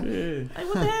don't know. Yeah. Like,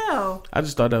 what the hell? I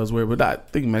just thought that was weird, but I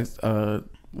think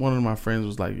one of my friends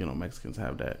was like, Mexicans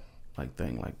have that like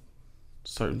thing, like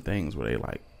certain things where they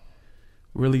like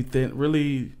really thin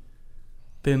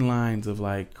lines of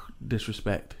like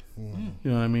disrespect. You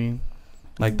know what I mean?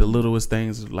 Like the littlest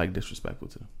things is like disrespectful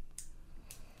to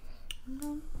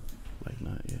them. Like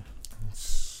not, yeah.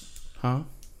 Huh?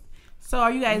 So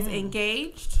are you guys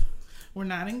engaged? We're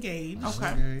not engaged.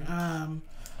 Okay.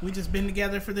 We just been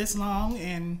together for this long,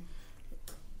 and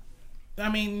I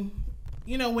mean,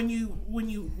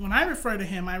 when I refer to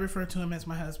him, I refer to him as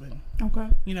my husband. Okay.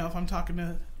 If I'm talking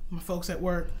to my folks at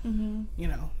work,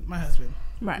 my husband.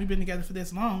 Right. We've been together for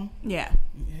this long. Yeah.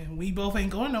 And we both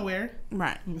ain't going nowhere.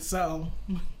 Right. So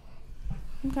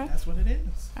okay, that's what it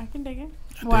is. I can dig it.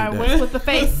 Why? What's with the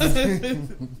face?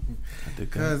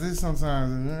 Because it's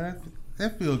sometimes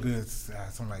that feel good to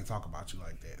have somebody talk about you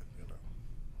like that.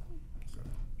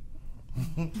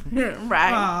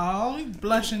 Right. Oh,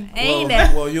 blushing. Ain't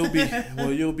it? Well, you'll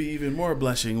be even more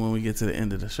blushing when we get to the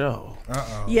end of the show.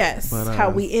 Yes. But,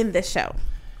 how we end the show.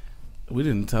 We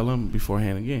didn't tell them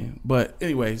beforehand again. But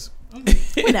anyways.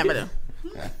 We never do.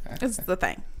 It's the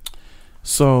thing.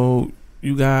 So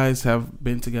you guys have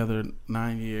been together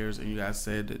 9 years, and you guys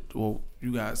said that,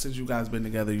 since you guys been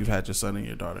together, you've had your son and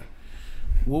your daughter.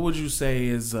 What would you say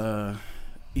is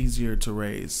easier to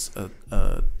raise,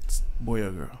 a boy or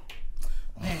girl?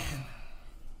 Man.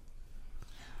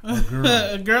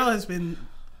 A girl has been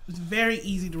very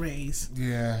easy to raise.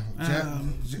 Yeah.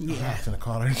 I'm going to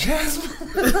call her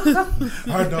Jasmine.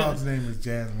 Our dog's name is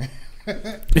Jasmine.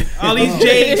 All these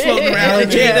J's floating around.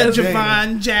 Jada,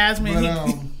 Javon, Jasmine.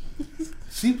 But,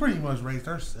 she pretty much raised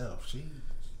herself.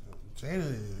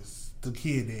 Jada is the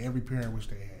kid that every parent wish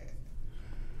they had.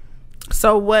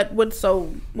 So what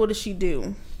does she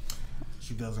do?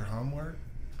 She does her homework.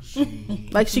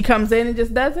 Like she comes in and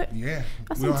just does it? Yeah.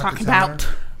 That's what I'm talking about.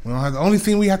 The only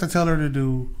thing we have to tell her to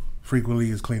do frequently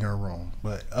is clean her room.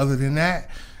 But other than that,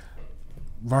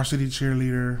 varsity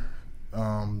cheerleader,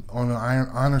 on the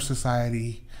honor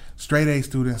society, straight A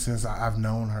student since I've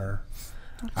known her.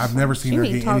 I've never seen her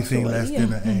get anything less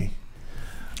than an A.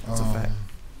 That's a fact.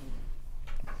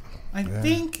 I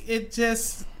think it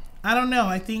just, I don't know.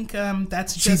 I think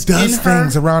that's she just does in her.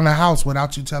 things around the house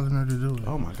without you telling her to do it.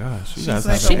 Oh my gosh,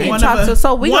 she didn't talk to.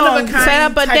 So we gonna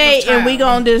set up a date and we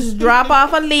gonna just drop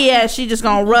off Aaliyah. She just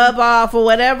gonna rub off or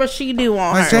whatever she do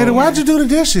on her. Jada, why'd you do the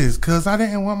dishes? Because I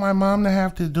didn't want my mom to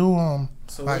have to do them.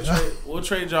 So we'll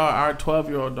trade y'all our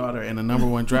 12-year-old daughter and the number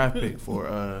 1 draft pick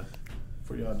for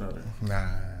y'all daughter.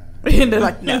 Nah. And they're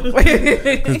like, no.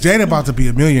 Because Jada about to be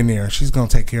a millionaire. She's gonna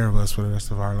take care of us for the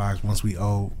rest of our lives once we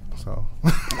old. So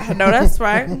I know that's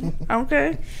right.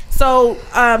 Okay. So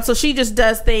she just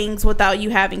does things without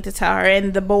you having to tell her,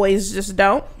 and the boys just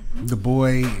don't. The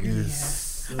boy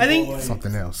is I think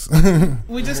something else.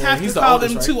 We just have to call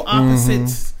them two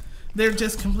opposites. They're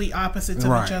just complete opposites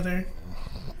of each other.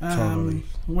 Totally.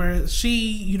 Whereas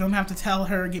you don't have to tell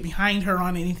her, get behind her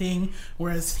on anything.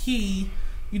 Whereas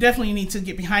you definitely need to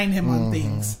get behind him on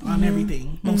things, on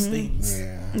everything, most things.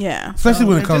 Yeah. Especially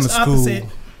when it comes to school. Opposite.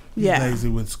 He's lazy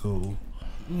with school.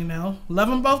 Love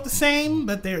them both the same,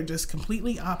 but they're just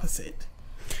completely opposite.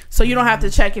 So you don't have to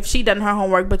check if she done her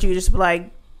homework, but you just be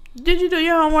like, "Did you do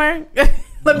your homework?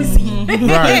 Let me see."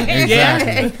 Right.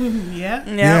 Exactly.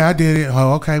 Yeah, I did it.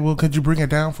 Oh, okay. Well, could you bring it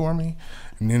down for me?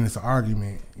 And then it's an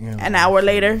argument. An hour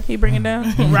later, you bring it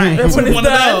down. Right. One of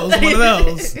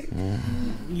those.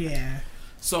 Yeah.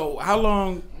 So how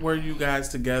long were you guys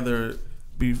together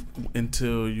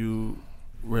until you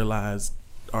realized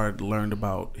or learned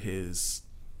about his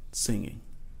singing?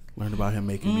 Learned about him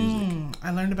making music?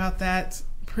 I learned about that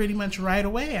pretty much right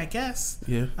away, I guess.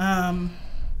 Yeah.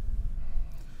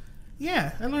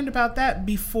 Yeah, I learned about that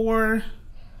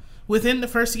within the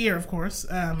first year, of course.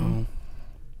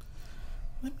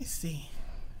 Let me see.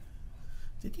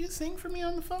 Did you sing for me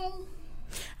on the phone?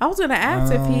 I was gonna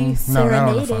ask if he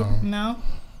serenaded. No.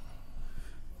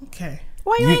 Okay.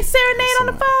 Why you ain't serenade on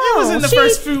the phone? It was in the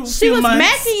first few months. She was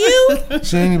macking you.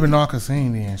 She didn't even know I could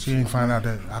sing then. She didn't find out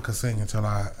that I could sing until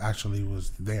I actually was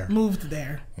there. Moved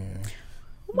there. Yeah.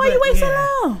 Why you wait so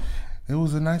long? It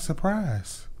was a nice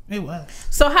surprise. It was.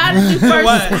 So how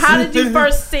did you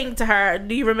first sing to her?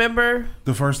 Do you remember?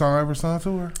 The first time I ever sung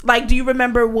to her? Like, do you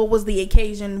remember what was the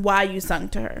occasion why you sung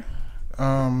to her?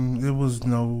 It was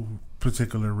no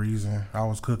particular reason. I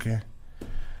was cooking,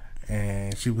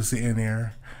 and she was sitting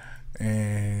there,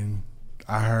 and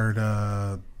I heard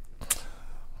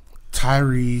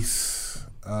Tyrese,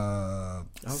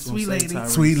 Sweet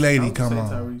Lady come on.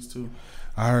 Tyrese too.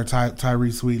 I heard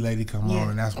Tyrese Sweet Lady come on,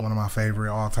 and that's one of my favorite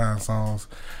all-time songs.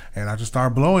 And I just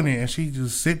started blowing it, and she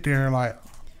just sit there like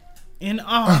in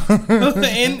awe,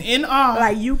 in awe.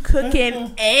 Like you cooking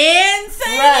and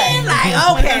singing,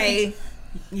 like okay,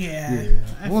 yeah.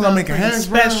 What was I making? Hash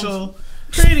special,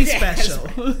 pretty special.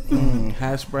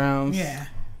 Hash browns. Yeah.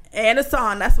 And a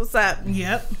song. That's what's up.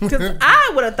 Yep. Because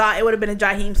I would have thought it would have been a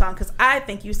Jaheim song. Because I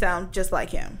think you sound just like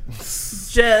him.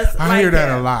 I hear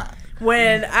that a lot.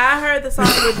 When I heard the song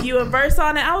with you and verse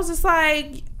on it, I was just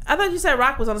like, I thought you said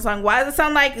Rock was on the song. Why does it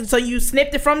sound like? So you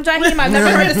snipped it from Jaheim? I never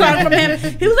heard a song from him.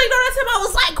 He was like, no, that's him. I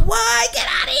was like, what? Get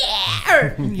out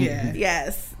of here. Yeah.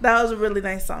 Yes, that was a really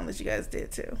nice song that you guys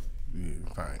did too. Yeah,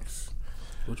 thanks.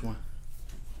 Which one?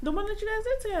 The one that you guys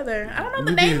did together. I don't know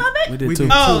the name of it. We did too.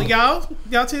 Oh,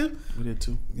 y'all too? We did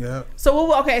too. Yeah. So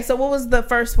what was the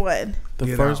first one? The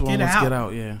Get first Out. one Get was Out. Get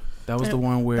Out. Yeah, that was the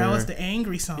one where that was the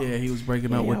angry song. Yeah, he was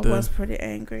breaking up Yeah, with I the. was pretty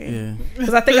angry. Yeah.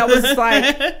 Because I think I was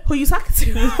like, who you talking to?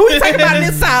 Who you talking about in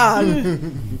this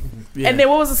song? Yeah. And then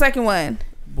what was the second one?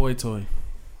 Boy Toy.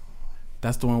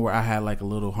 That's the one where I had like a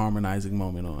little harmonizing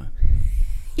moment on.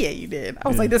 Yeah, you did. I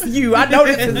was like, this is you. I know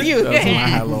this is you. That was when I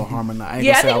had a little harmonizing.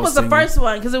 Yeah, I think it was the first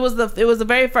one because it was the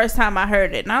very first time I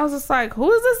heard it, and I was just like, who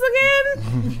is this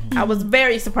again? I was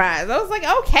very surprised. I was like,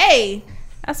 okay,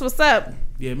 that's what's up.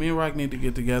 Yeah, me and Rock need to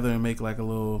get together and make like a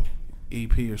little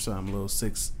EP or something, a little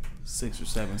six or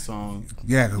seven song.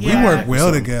 Yeah, because Yeah. we work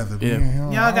well together. Yeah.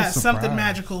 Man, Y'all I was got something surprised.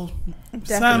 magical.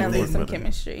 Definitely Something. some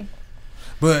chemistry.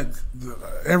 But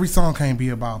every song can't be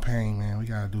about pain, man. We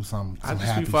gotta do some I just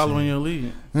happy be following shit. your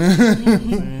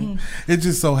lead. It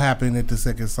just so happened that the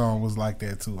second song was like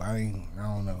that too. I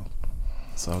don't know.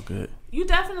 It's all good. You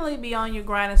definitely be on your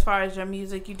grind as far as your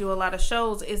music. You do a lot of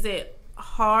shows. Is it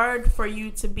hard for you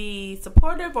to be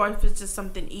supportive, or if it's just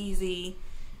something easy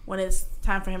when it's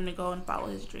time for him to go and follow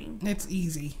his dream? It's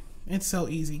easy. It's so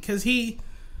easy because he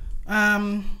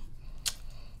has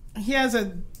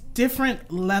a different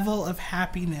level of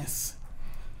happiness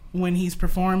when he's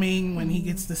performing, when he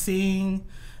gets to sing.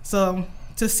 So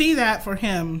to see that for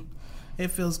him,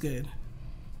 it feels good.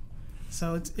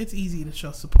 So it's easy to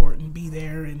show support and be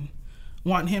there and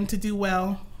want him to do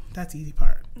well. That's the easy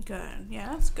part. Good. Yeah,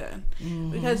 that's good.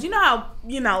 Because you know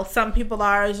how, some people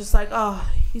are just like, oh,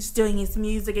 he's doing his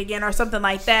music again or something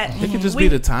like that. It could just be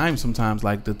the time sometimes,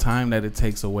 like the time that it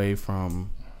takes away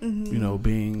from,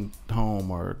 being home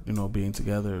or, being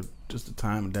together. Just the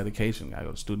time and dedication. Gotta go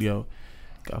to the studio.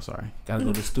 Gotta go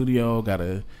to the studio.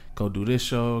 Gotta go do this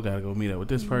show. Gotta go meet up with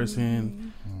this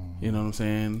person. You know what I'm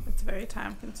saying? It's very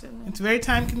time consuming. It's very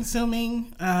time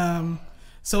consuming.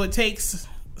 So it takes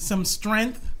some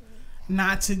strength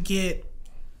not to get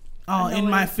all in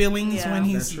my feelings when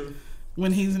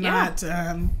he's not,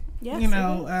 I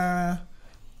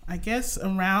guess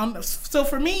around. So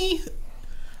for me,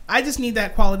 I just need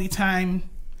that quality time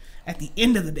at the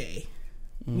end of the day,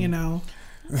 At the end of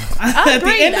the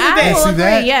day. I will agree,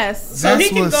 that? yes. So he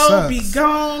That's can what go sucks. be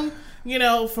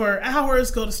gone, for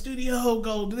hours, go to studio,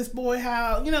 go to this boy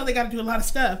house. They got to do a lot of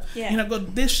stuff. Yeah. Go to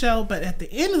this show. But at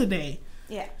the end of the day,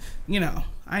 Yeah.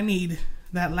 I need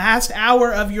that last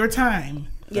hour of your time.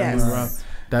 Yes.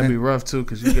 That'd be rough too,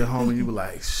 because you get home and you be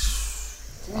like,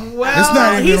 Well, It's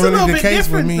not he's even a little really the bit case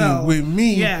with different, me. though.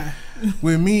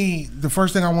 With me, the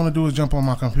first thing I want to do is jump on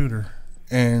my computer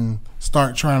and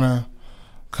start trying to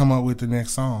come up with the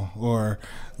next song. Or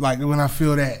like when I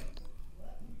feel that,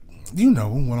 you know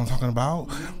what I'm talking about.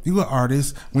 You an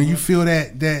artist. When you feel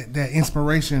that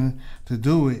inspiration to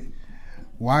do it,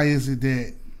 why is it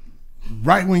that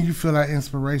right when you feel that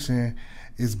inspiration,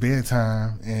 it's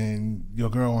bedtime and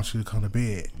your girl wants you to come to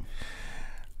bed?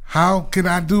 How can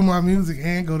I do my music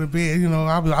and go to bed?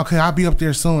 I'll be up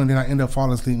there soon, then I end up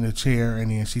falling asleep in the chair,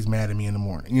 and then she's mad at me in the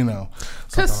morning.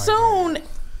 Because soon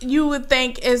you would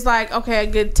think is like, okay, a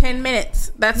good 10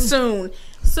 minutes. That's soon.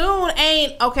 Soon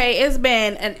ain't, okay, it's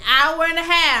been an hour and a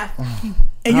half.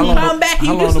 And you come back and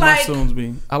you just like.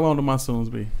 How long do my soons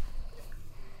be?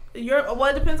 Well,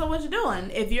 it depends on what you're doing.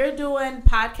 If you're doing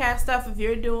podcast stuff, if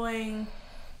you're doing,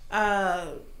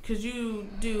 because you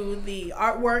do the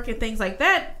artwork and things like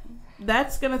that,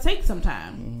 that's gonna take some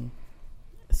time.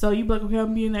 So you be like, okay,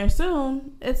 I'm being there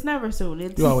soon. It's never soon.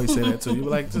 It's You always say that too. You be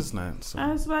like, just not. So.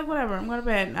 I just be like, whatever. I'm going to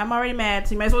bed. I'm already mad,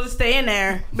 so you might as well just stay in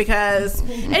there because,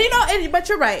 but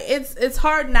you're right. It's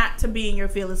hard not to be in your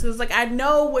feelings because like I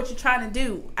know what you're trying to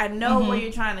do. I know where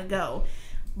you're trying to go,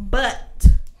 but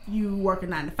you work a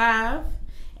 9 to 5,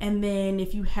 and then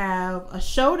if you have a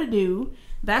show to do,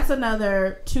 that's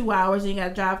another 2 hours. And you got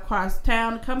to drive across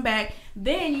town to come back.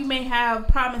 Then you may have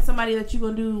promised somebody that you're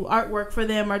going to do artwork for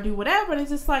them or do whatever. And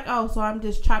it's just like, oh, so I'm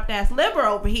just chopped ass liver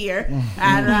over here.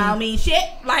 I don't mean shit.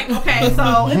 Like, okay, so,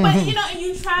 but, and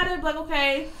you try to, like,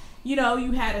 okay,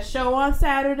 you had a show on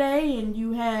Saturday and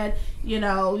you had, you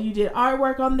did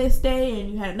artwork on this day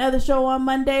and you had another show on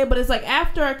Monday. But it's like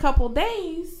after a couple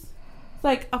days, it's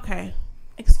like, okay.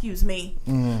 Excuse me.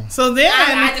 So then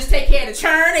I just take care of the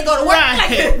churn and go to work.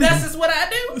 Right. Like, that's just what I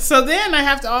do. So then I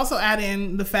have to also add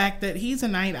in the fact that he's a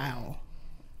night owl.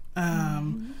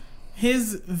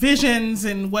 His visions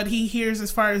and what he hears as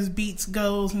far as beats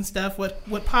goes and stuff,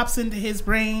 what pops into his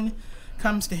brain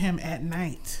comes to him at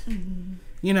night.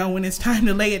 When it's time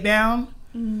to lay it down,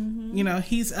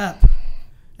 he's up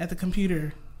at the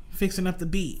computer fixing up the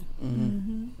beat.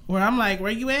 Where I'm like,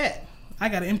 where you at? I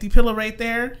got an empty pillow right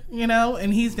there,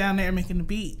 and he's down there making the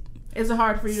beat. Is it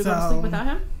hard for you to go to sleep without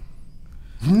him?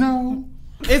 No.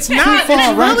 It's not.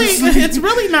 It's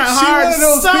really not hard. She's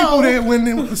one of those people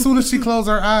that as soon as she closes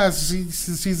her eyes,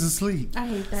 she's asleep. I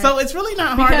hate that. So it's really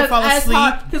not hard to fall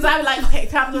asleep. Because I'm like, okay,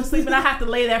 time to go to sleep, and I have to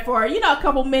lay there for a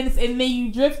couple minutes, and then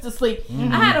you drift to sleep.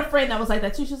 I had a friend that was like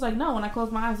that too. She was like, no, when I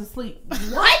close my eyes to sleep.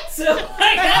 What?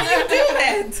 Like, how do you do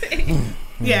that?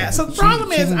 Yeah, so the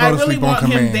problem is I really want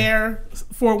him there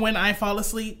for when I fall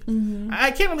asleep. I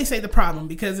can't really say the problem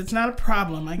because it's not a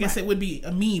problem. I guess it would be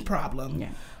a me problem. Yeah.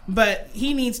 But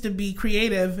he needs to be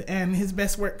creative and his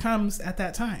best work comes at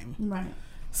that time. Right.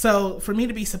 So for me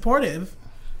to be supportive,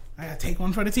 I gotta take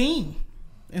one for the team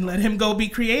and let him go be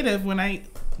creative when I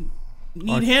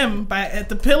need him at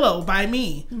the pillow by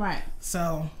me. Right.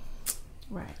 So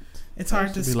right. It's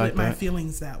hard to split my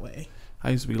feelings that way. I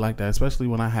used to be like that, especially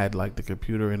when I had like the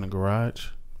computer in the garage.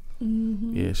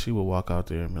 Yeah, she would walk out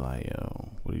there and be like, "Yo,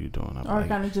 what are you doing?" Or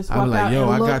kind of just walk out. I'm like, "Yo,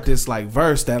 I got this like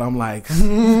verse that I'm like,"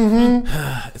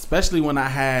 especially when I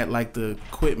had like the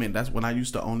equipment. That's when I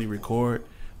used to only record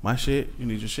my shit. You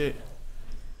need your shit.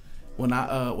 When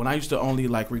I used to only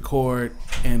like record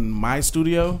in my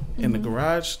studio in the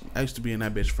garage, I used to be in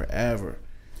that bitch forever.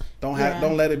 Don't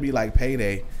let it be like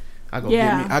payday. I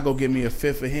go get me a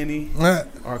fifth of Henny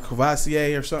or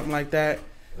Cavassier or something like that.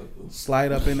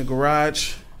 Slide up in the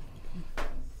garage.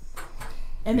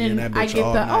 And then I get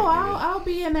I'll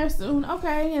be in there soon.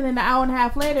 Okay. And then an hour and a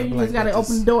half later, you just got to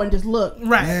open the door and just look.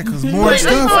 Right. Yeah, because more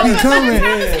stuff be coming.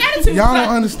 Y'all don't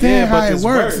understand how it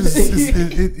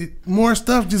works. More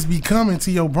stuff just be coming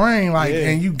to your brain,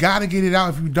 and you got to get it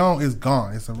out. If you don't, it's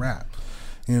gone. It's a wrap.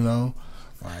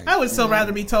 Like, I would still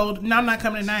rather be told, no, I'm not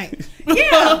coming tonight.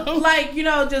 Yeah,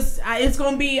 it's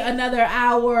going to be another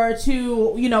hour or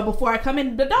two, before I come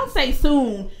in. But don't say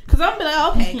soon, because I'm be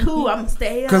like, okay, cool, I'm going to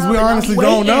stay up. Because we honestly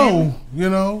don't know,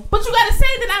 But you got to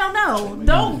say that I don't know.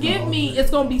 Don't give me,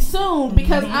 it's going to be soon,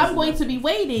 because I'm going to be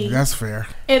waiting. That's fair.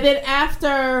 And then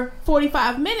after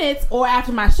 45 minutes, or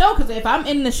after my show, because if I'm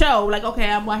in the show, like,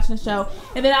 okay, I'm watching the show,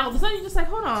 and then all of a sudden you're just like,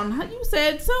 hold on, you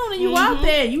said soon, and you out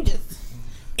there, you just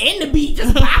in the beat,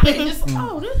 just popping, just this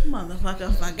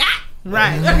motherfucker forgot.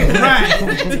 Right.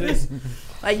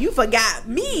 Like you forgot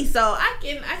me, so I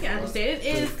can understand. It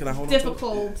is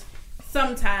difficult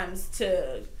sometimes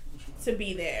to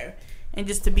be there and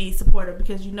just to be supportive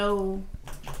because you know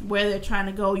where they're trying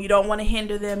to go. You don't want to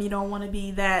hinder them. You don't want to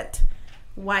be that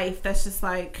wife that's just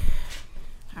like,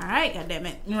 all right,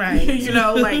 goddammit, right?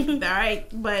 All right,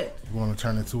 but you want to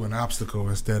turn it to an obstacle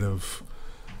instead of.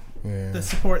 Yeah. The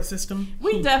support system.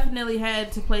 We definitely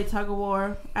had to play tug of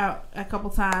war out a couple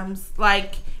times.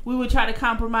 Like we would try to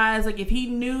compromise. Like if he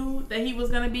knew that he was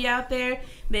gonna be out there,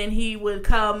 then he would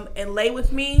come and lay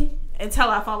with me until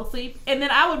I fall asleep, and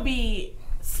then I would be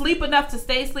sleep enough to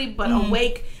stay asleep, but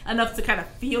awake enough to kind of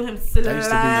feel him slide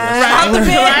out the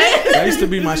bed. That used to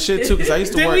be my shit too, because I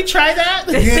used to work. Did we try that?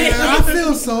 Yeah, I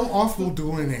feel so awful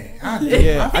doing that.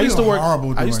 I used to work.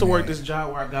 I used to work this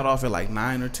job where I got off at like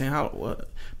 9 or 10.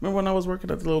 Remember when I was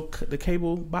working at the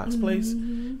cable box place?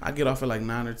 I get off at like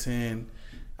 9 or 10.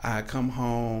 I come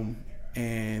home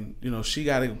and she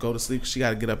got to go to sleep. She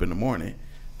got to get up in the morning.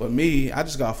 But me, I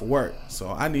just got off of work, so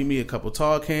I need me a couple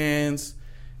tall cans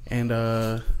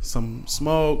and some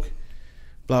smoke,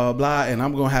 blah blah blah, and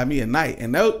I'm gonna have me a night.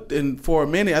 And for a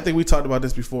minute, I think we talked about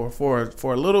this before. For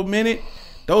a little minute,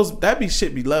 that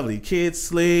shit be lovely. Kids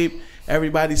sleep,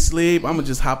 everybody sleep. I'm gonna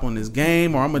just hop on this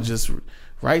game, or I'm gonna just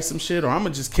write some shit, or I'm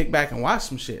gonna just kick back and watch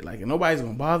some shit. Like, and nobody's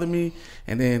gonna bother me.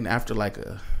 And then after like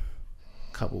a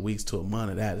couple weeks to a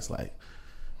month of that, it's like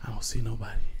I don't see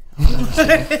nobody.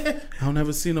 I don't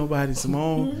ever see nobody.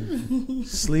 Simone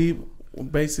sleep,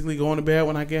 basically going to bed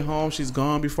when I get home. She's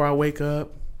gone before I wake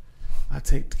up. I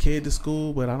take the kid to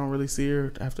school, but I don't really see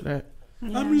her after that.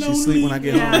 I'm She sleep when I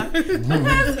get home.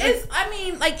 It's, I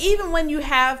mean, like, even when you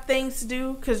have things to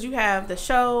do, because you have the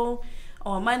show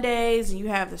on Mondays and you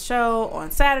have the show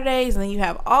on Saturdays, and then you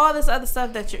have all this other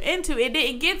stuff that you're into,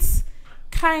 it gets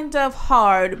kind of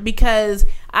hard, because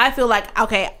I feel like,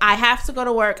 okay, I have to go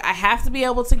to work, I have to be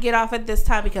able to get off at this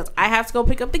time because I have to go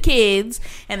pick up the kids,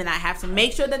 and then I have to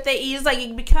make sure that they eat. It's like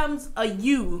it becomes a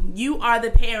you are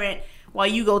the parent while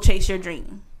you go chase your dream,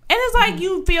 and it's like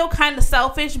you feel kind of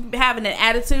selfish having an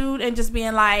attitude and just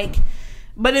being like,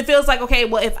 but it feels like, okay,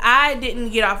 well, if I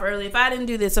didn't get off early, if I didn't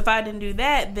do this, if I didn't do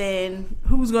that, then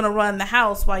who's gonna run the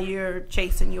house while you're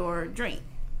chasing your dream?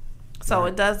 So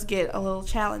it does get a little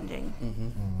challenging.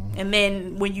 And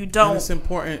then when you don't,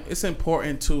 and it's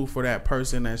important too for that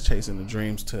person that's chasing the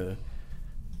dreams to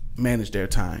manage their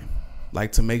time,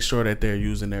 like to make sure that they're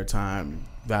using their time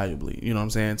valuably. You know what I'm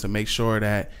saying? To make sure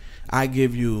that I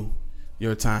give you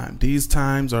your time. These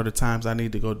times are the times I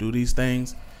need to go do these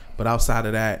things, but outside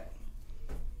of that,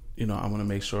 you know, I want to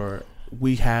make sure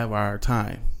we have our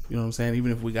time. You know what I'm saying?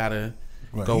 Even if we gotta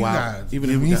go out, even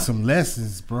give if me some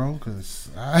lessons, bro, because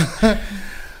I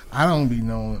don't be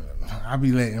knowing. I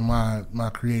be letting my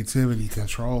creativity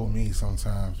control me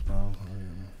sometimes, bro.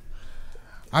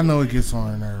 I know it gets on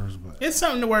your nerves, but it's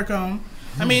something to work on.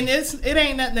 I mean, it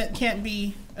ain't nothing that can't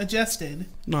be adjusted.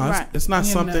 No, it's not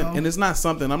something, and it's not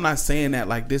something. I'm not saying that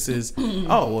like this is,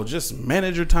 oh, well, just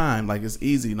manage your time. Like it's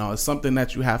easy. No, it's something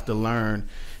that you have to learn,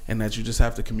 and that you just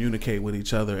have to communicate with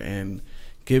each other and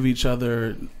give each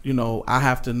other. You know, I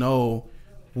have to know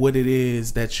what it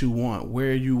is that you want,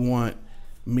 where you want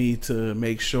me to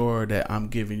make sure that I'm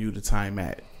giving you the time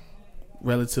at,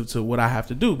 relative to what I have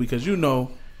to do, because you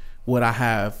know what I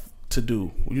have to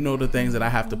do. You know the things that I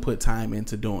have to put time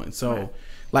into doing. So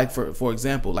like for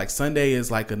example, like Sunday is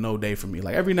like a no day for me.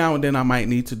 Like every now and then I might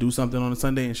need to do something on a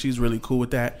Sunday, and she's really cool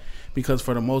with that, because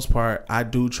for the most part I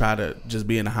do try to just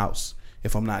be in the house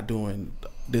if I'm not doing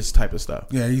this type of stuff.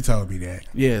 Yeah, you told me that.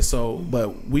 Yeah, so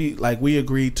but we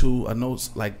agreed to a no,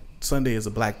 like Sunday is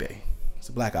a black day. It's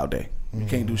a blackout day. You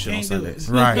can't do shit on Sundays.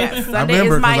 Right. Yes, Sunday I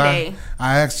remember is my day.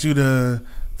 I asked you to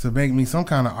make me some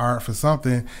kind of art for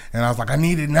something, and I was like, I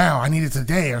need it now. I need it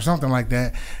today or something like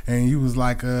that. And you was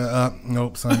like,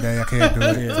 nope, Sunday, I can't do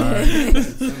it.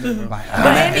 And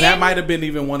that might have been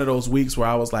even one of those weeks where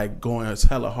I was like going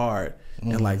hella hard,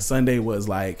 and like Sunday was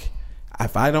like,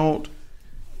 if I don't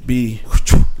be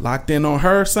locked in on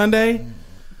her Sunday,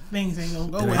 things ain't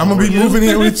gonna go well. I'm gonna be moving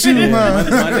in with you,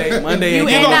 man. Monday you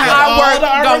and our work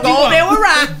gonna go over there with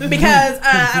Rock, because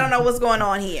I don't know what's going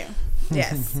on here.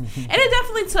 Yes, and it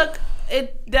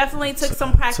definitely took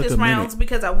some practice rounds,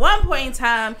 because at one point in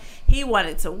time he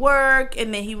wanted to work,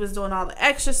 and then he was doing all the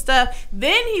extra stuff.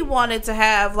 Then he wanted to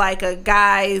have like a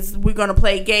guys, we're gonna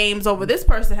play games over this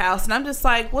person's house, and I'm just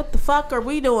like, what the fuck are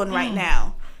we doing right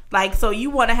now? Like, so you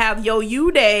want to have your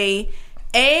you day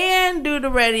and do the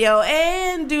radio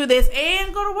and do this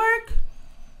and go to work?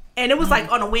 And it was like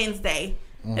on a Wednesday,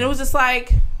 and it was just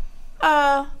like,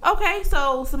 okay,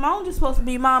 so Simone just supposed to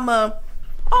be mama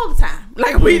all the time.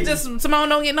 Like Simone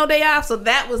don't get no day off, so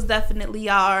that was definitely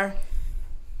our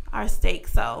stake.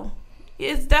 So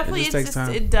it's definitely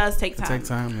it does take time. It takes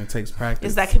time. It takes practice.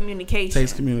 It's that communication. It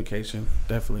takes communication,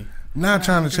 definitely. Not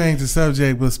trying to change the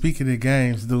subject, but speaking of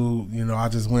games, dude, you know, I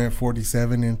just went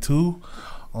 47-2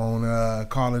 on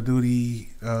Call of Duty,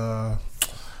 the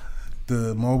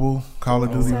mobile Call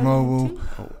of Duty mobile,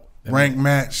 ranked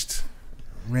match.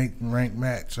 Not ranked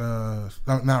match.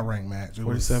 It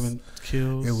 47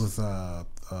 kills. It was the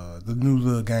new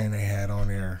little game they had on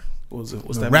there. What was it?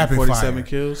 Was that rapid 47 fire.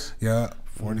 kills? Yeah,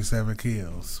 47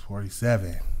 kills.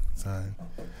 47, son.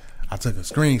 I took a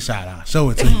screenshot. I'll show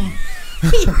it to you.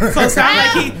 So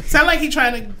sound like he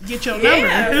trying to get your number.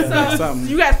 Yeah, so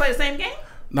you guys play the same game?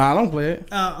 No, I don't play it.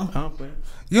 I don't play it.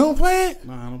 You don't play it?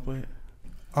 No, I don't play it.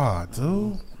 Oh, dude.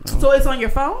 No. So it's on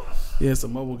your phone? Yeah, it's a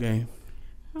mobile game.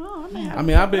 Oh,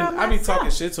 I be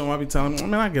talking shit to him. I be telling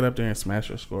him, I get up there and smash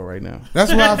your score right now.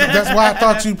 That's why I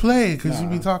thought you played, because you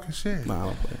be talking shit. No, I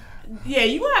don't play. Yeah,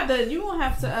 you gonna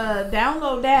have to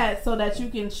download that so that you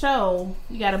can show.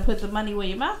 You got to put the money where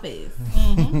your mouth is.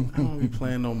 I don't be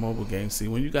playing no mobile games. See,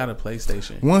 when you got a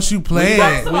PlayStation, Once you play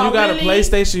when it, you got a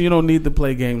PlayStation, you don't need to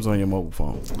play games on your mobile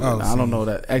phone. Oh, I don't know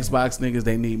that Xbox niggas,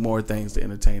 they need more things to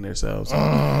entertain themselves. You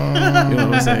know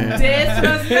what I'm saying?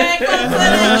 Disrespectful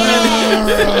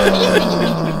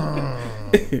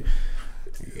to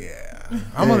yeah,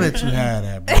 I'm gonna let you have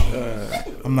that,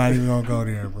 bro. I'm not even gonna go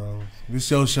there, bro. This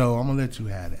your show. I'm gonna let you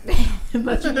have that.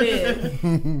 But you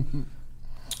did.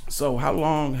 So, how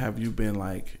long have you been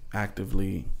like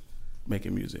actively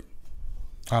making music?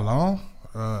 How long?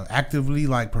 Actively,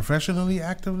 like professionally,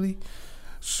 actively?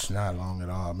 It's not long at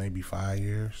all. Maybe 5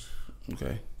 years.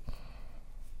 Okay,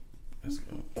 that's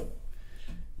good.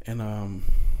 And oh,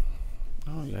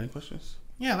 you got any questions?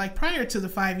 Yeah, like prior to the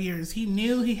 5 years, he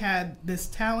knew he had this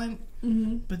talent,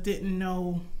 but didn't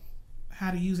know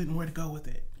how to use it and where to go with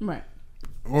it. Right.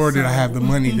 Or did I have the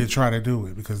money to try to do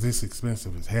it because it's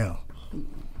expensive as hell?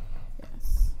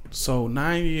 So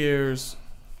 9 years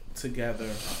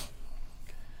together.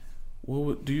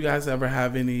 Do you guys ever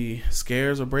have any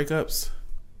scares or breakups?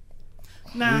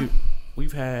 Nah.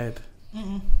 We've had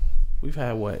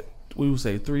what? We would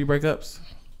say 3 breakups.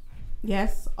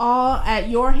 Yes, all at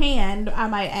your hand, I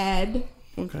might add.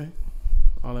 Okay,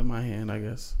 all in my hand, I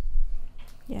guess.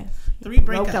 Yes. 3 breakups.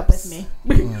 Broke up with me.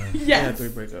 Yeah, Yes. 3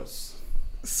 breakups.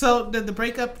 So did the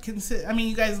breakup consist? I mean,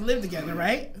 you guys lived together,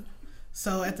 right?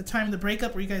 So at the time of the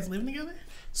breakup, were you guys living together?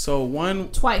 So one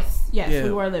Twice. Yes,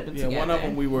 we were living together. Yeah, one of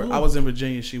them we were. I was in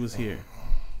Virginia. She was here.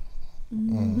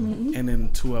 And then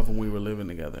 2 of them we were living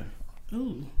together.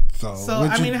 Ooh. So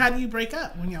I mean, how do you break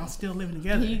up when y'all still living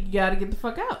together? You gotta get the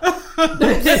fuck out.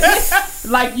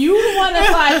 Like you the one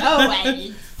that's like,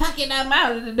 oh, fucking I'm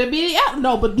out to be out.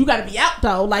 No, but you gotta be out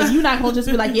though. Like you're not gonna just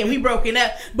be like, yeah, we broken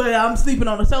up, but I'm sleeping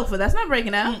on the sofa. That's not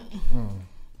breaking up.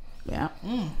 Yeah.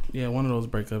 Yeah, one of those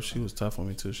breakups. She was tough on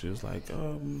me too. She was like,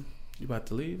 you about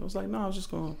to leave? I was like, no, I was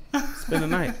just gonna spend the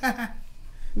night.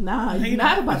 Nah, you're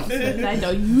not about to spend the night.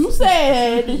 No, you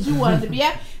said that you wanted to be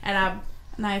out, and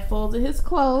I folded his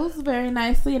clothes very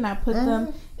nicely, and I put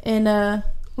them in a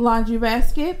laundry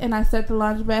basket, and I set the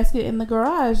laundry basket in the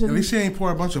garage. At least she ain't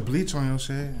pour a bunch of bleach on your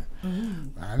shit.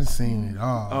 I done seen it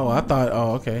all. Oh, I thought.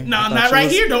 Oh, okay. No, not right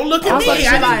here. Don't look at me. Like,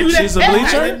 I didn't do that. She's a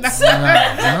bleacher.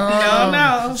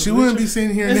 No. She wouldn't be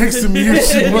sitting here next to me if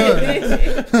she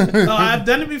was. Oh, I've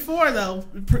done it before though.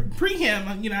 Pre him,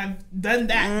 I've done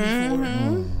that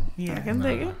before. Yeah, I can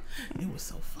think it. It was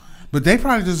so fun. But they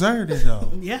probably deserved it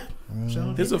though. Yeah.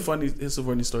 It's a funny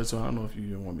story too. I don't know if you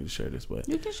even want me to share this, but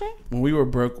You can share. when we were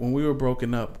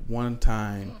broken up one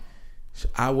time,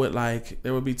 I would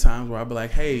there would be times where I'd be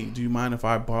like, hey, do you mind if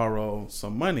I borrow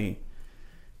some money?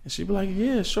 And she'd be like,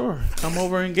 yeah, sure, come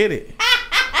over and get it.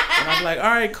 And I'd be like,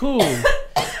 all right, cool.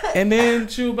 And then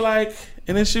she would be like,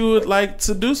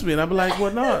 seduce me, and I'd be like,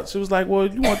 well, no. She was like, well,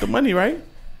 you want the money, right?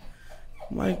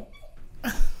 I'm like,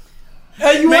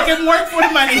 You make him work for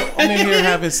the money. I'm in here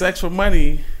having sex for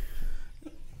money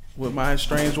with my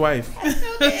estranged wife.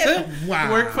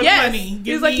 Wow. Work for Yes. the money.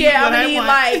 He was like, yeah, I'm gonna need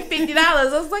like $50. I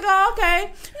was like, oh,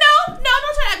 okay. No, don't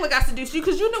try to act like I seduced you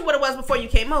because you knew what it was before you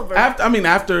came over.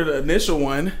 After the initial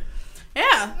one.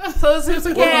 Yeah. So it was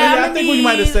like, Well, yeah, I think we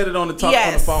might have said it on the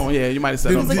on the phone. Yeah, you might have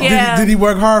said it on the phone. Did he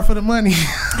work hard for the money?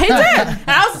 He did. And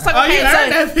I was just like, okay, you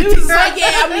earned that so he was just like,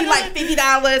 yeah, I need like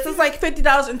 $50. It's like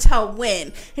 $50 until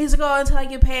when? He's like, oh, until I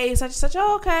get paid. Such.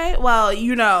 Oh, okay. Well,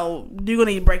 you're gonna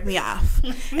need to break me off.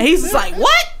 And he's just like,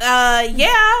 what?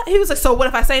 Yeah. He was like, so what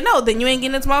if I say no? Then you ain't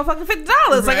getting this motherfucking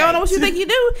 $50. Like, I don't know what you think you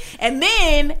do. And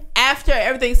then after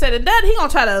everything's said and done, he gonna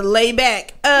try to lay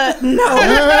back. No,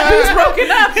 he's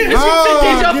broken up. Here's your $50.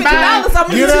 I'm gonna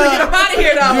need you to get up out of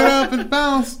here, though. Get up and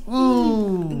bounce.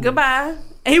 Ooh. Goodbye.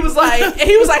 And he was like,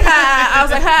 hi. I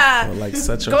was like, hi. Felt like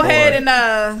such a Go whore. ahead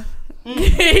and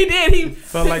he did. He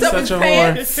Felt like picked up such a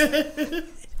his whore. pants.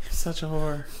 Such a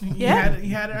whore. Yeah.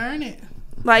 You had to earn it.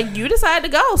 Like you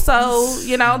decided to go, so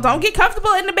don't get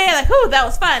comfortable in the bed. Like, ooh, that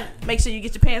was fun. Make sure you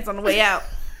get your pants on the way out.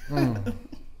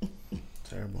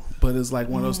 Terrible. But it's like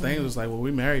one of those things. It's like, well,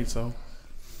 we married, so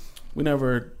we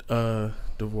never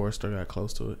divorced or got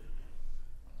close to it.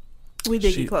 We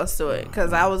did get close to it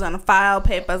because I was gonna file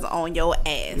papers on your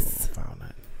ass. File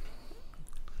that.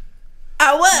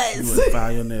 I You was. would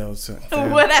file your nails.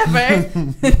 Whatever.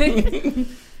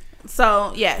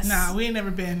 So yes. Nah, we ain't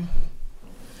never been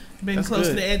That's close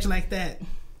good. to the edge like that.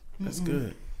 That's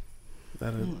good. Is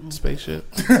that a spaceship?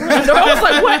 I was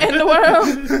like, what in the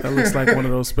world? That looks like one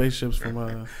of those spaceships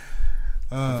from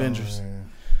Avengers.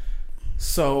 Man.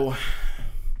 So,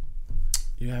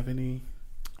 you have any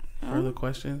further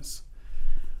questions?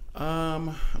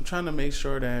 I'm trying to make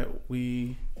sure that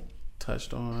we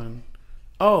touched on.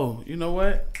 Oh, you know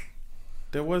what?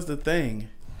 There was the thing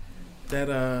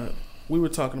that we were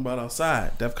talking about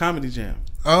outside, Def Comedy Jam.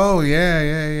 Oh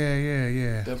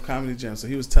yeah. Def Comedy Jam. So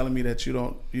he was telling me that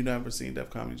you never seen Def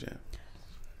Comedy Jam.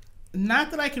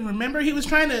 Not that I can remember. He was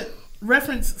trying to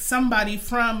reference somebody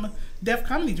from Def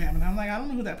Comedy Jam, and I'm like, I don't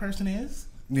know who that person is.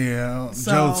 Yeah,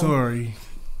 So- Joe Torre.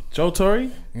 Joe Torre?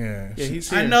 Yeah, Yeah, he's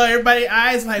here. I know everybody's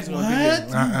eyes like, He's what? gonna be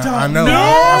here. I know. No,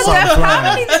 I saw Def him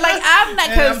Comedy, crying. like I'm not,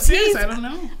 And I'm because serious, he's I don't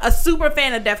know. a super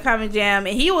fan of Def Comedy Jam,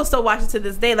 and he will still watch it to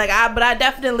this day. But I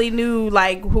definitely knew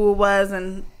like who it was,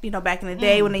 and back in the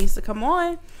day when they used to come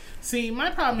on. See,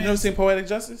 my problem You never is seen Poetic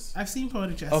Justice? I've seen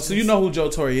Poetic Justice. Oh, so you know who Joe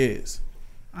Torre is?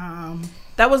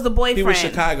 That was the boyfriend. He was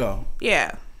Chicago.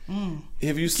 Yeah,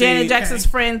 Have you seen? Janet Jackson's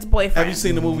friend's boyfriend. Have you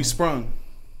seen the movie Sprung?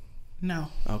 No.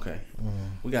 Okay,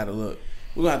 we gotta look.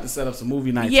 We're gonna have to set up some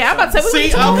movie nights. Yeah, I'm about to say we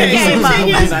See, can okay, so game the up. thing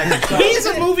Movie is, nights. he's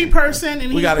a movie person,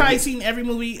 and he's gotta probably get- seen every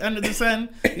movie under the sun.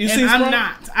 You and seen I'm Sprung?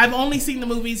 not. I've only seen the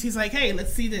movies. He's like, hey,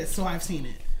 let's see this. So I've seen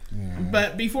it.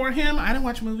 But before him, I didn't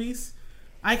watch movies.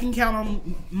 I can count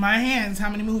on my hands how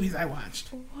many movies I watched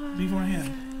before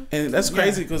him. And that's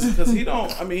crazy because he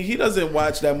don't. I mean, he doesn't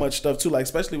watch that much stuff too. Like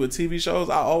especially with TV shows,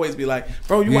 I always be like,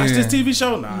 "Bro, you watch this TV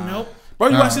show? Nah. Nope. Bro,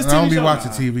 you watch this TV show? I don't be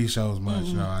watching Nah. TV shows much.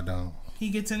 No, I don't. He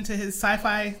gets into his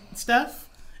sci-fi stuff,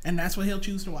 and that's what he'll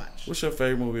choose to watch. What's your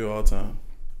favorite movie of all time?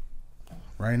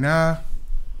 Right now.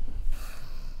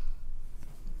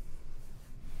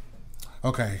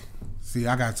 Okay. See,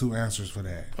 I got two answers for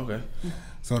that. Okay.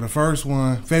 So the first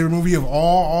one, favorite movie of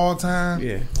all time.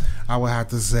 Yeah. I would have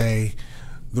to say,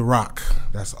 The Rock.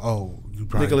 That's old. You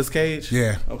probably, Nicolas Cage.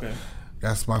 Yeah. Okay.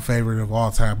 That's my favorite of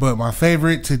all time. But my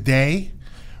favorite today,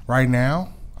 right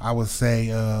now, I would say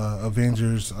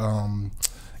Avengers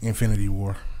Infinity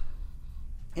War.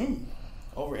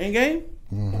 Over Endgame.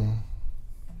 Mm-hmm.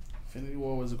 Infinity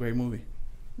War was a great movie.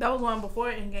 That was one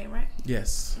before Endgame, right?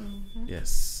 Yes.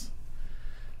 Yes.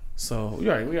 So we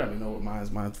already know what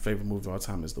my favorite movie of all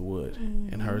time is The Wood,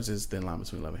 and hers is Thin Line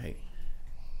Between Love and Hate.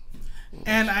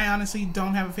 And I honestly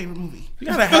don't have a favorite movie. You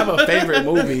gotta have a favorite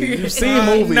movie. You've seen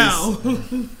movies. No.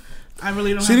 I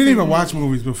really don't. She have didn't a even favorite watch movie.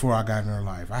 movies before I got in her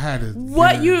life. I had to.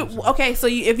 What you okay? So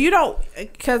if you don't,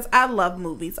 because I love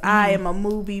movies, I am a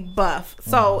movie buff.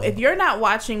 So if you're not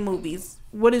watching movies,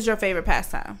 what is your favorite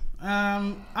pastime?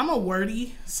 I'm a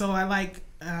wordy, so I like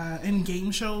in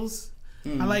game shows.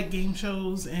 I like game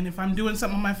shows, and if I'm doing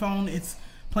something on my phone, it's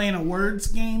playing a words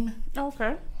game.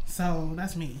 Okay. So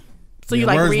that's me. So you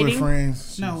like Words reading? With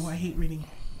Friends. No, I hate reading.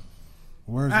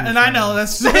 Words And with I know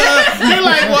that's you're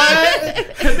like what,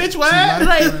 bitch? What?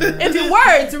 Like if your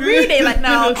words, read it. Like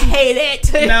no, hate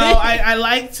it. No, I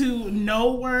like to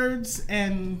know words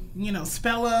and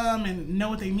spell them and know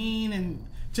what they mean and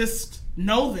just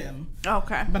know them.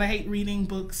 Okay. But I hate reading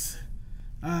books.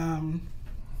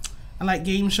 I like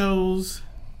game shows,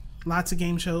 lots of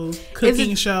game shows,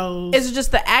 cooking shows. Is it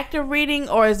just the act of reading,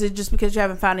 or is it just because you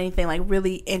haven't found anything like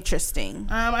really interesting?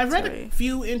 I've read a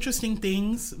few interesting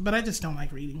things, but I just don't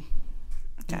like reading.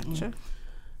 Gotcha.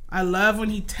 I love when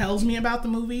he tells me about the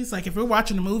movies. Like if we're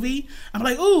watching a movie, I'm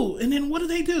like, ooh, and then what do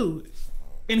they do?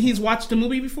 And he's watched the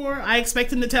movie before. I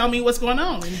expect him to tell me what's going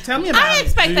on and tell me about it. I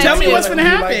expect that Tell me too. what's going to Do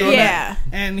you like happen. doing Yeah.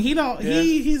 And he don't. Yeah.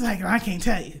 He's like, I can't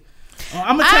tell you.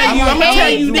 I'm gonna tell you. I'm gonna hate tell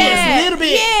you that. this little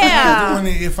bit. Yeah. I'm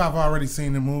doing it if I've already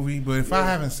seen the movie, but if I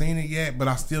haven't seen it yet, but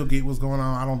I still get what's going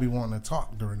on, I don't be wanting to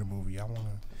talk during the movie. I want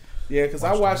to. Yeah, because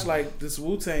I watched like this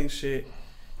Wu-Tang shit,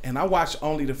 and I watched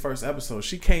only the first episode.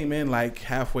 She came in like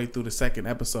halfway through the second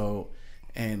episode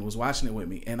and was watching it with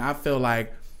me, and I feel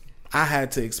like I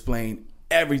had to explain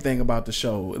everything about the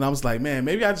show, and I was like, man,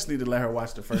 maybe I just need to let her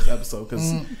watch the first episode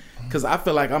because I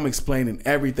feel like I'm explaining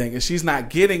everything, and she's not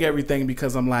getting everything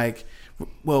because I'm like,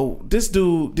 well, this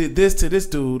dude did this to this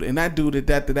dude, and that dude did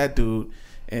that to that dude,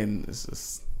 and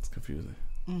it's confusing.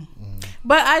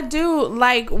 But I do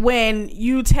like when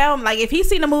you tell him, like if he's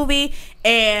seen a movie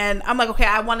and I'm like, okay,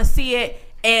 I want to see it,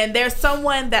 and there's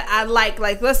someone that I like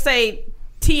let's say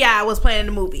T.I. was playing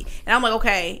the movie, and I'm like,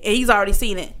 okay, and he's already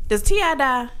seen it. Does T.I.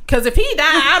 die? Because if he die,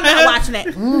 I'm not watching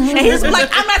it. And he's like,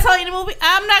 I'm not telling you the movie.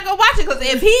 I'm not gonna watch it because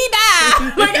if he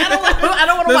die, like I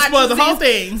don't want to Let's watch spoil the see whole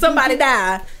thing. Somebody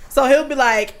die. So he'll be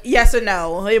like, yes or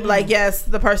no. He'll be like, yes,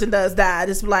 the person does die.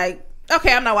 Just be like,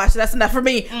 okay, I'm not watching. That's enough for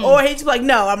me. Or he'd just be like,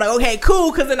 no. I'm like, okay,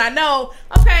 cool, because then I know,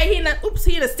 okay,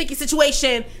 he in a sticky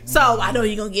situation, so I know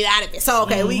you're gonna get out of it. So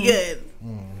okay, we good.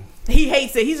 He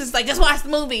hates it. He's just like, just watch the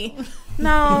movie.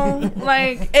 No,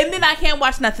 like, and then I can't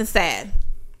watch nothing sad.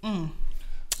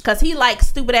 Cause he likes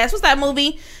stupid ass. What's that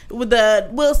movie with the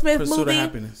Will Smith Pursuit movie? of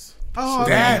Happiness. Oh,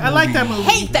 That I like movie. that movie.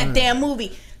 Hate that damn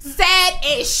movie. Sad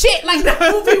as shit. Like that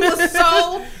movie was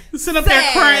so Sit up there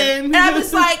sad. crying. And I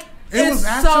was like, It was it's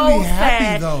actually so happy,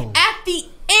 sad. though. At the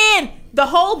end, the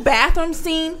whole bathroom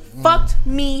scene fucked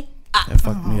me up. That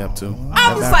fucked me up too.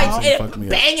 I was like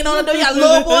banging on the door, got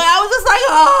little boy. I was just like,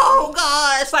 oh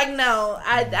gosh, like no,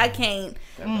 I can't.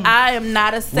 I am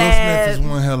not a Will Smith sad. is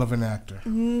one hell of an actor.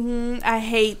 I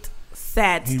hate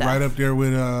sad He stuff. right up there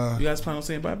with You guys plan on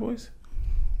seeing Bad Boys?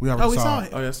 We already we saw it. it.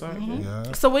 Oh yeah, sorry.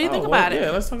 Yeah. So what do you think about it?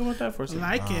 Yeah, let's talk about that for a second.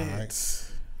 Like Alright. it.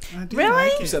 I do Really?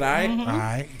 like You it. said I. All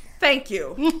right. Thank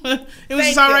you. It was Thank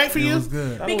just all you. right for It you. was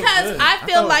good. Because I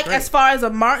feel like as far as a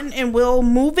Martin and Will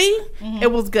movie,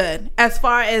 it was good. As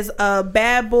far as a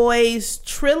Bad Boys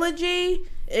trilogy,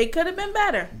 it could have been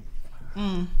better.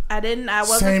 I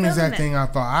wasn't Same feeling exact it. thing I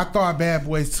thought. I thought Bad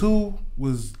Boys 2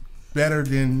 was better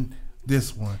than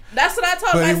this one. That's what I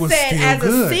told But him. it I was said still as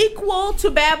good. a sequel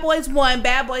to Bad Boys 1,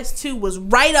 Bad Boys 2 was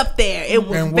right up there. It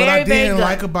was And what very, I very didn't good.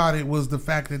 like about it was the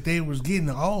fact that they was getting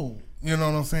old. You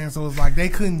know what I'm saying? So it's like they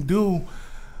couldn't do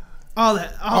All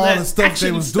all the stuff they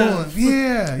action was stuff. doing.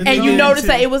 Yeah. And you Yeah. notice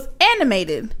that it was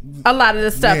animated. A lot of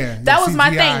the stuff. Yeah, that the was my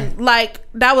CGI. thing. Like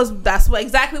that's what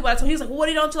exactly what I told him. He was like, well,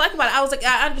 "What don't you like about it?" I was like,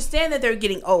 "I understand that they're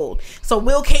getting old. So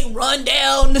Will can't run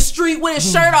down the street with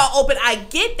his shirt all open. I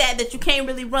get that you can't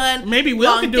really run. Maybe Will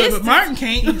long can do it, distance. but Martin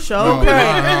can't. Show No, could.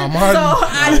 Martin- So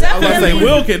I I was about to say definitely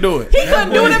Will can do it. he couldn't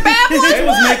do the Bad Boys. They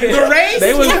was one. making The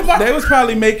race? they was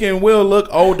probably making Will look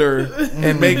older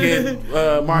and making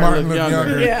Martin look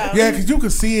younger. Yeah. Yeah, because you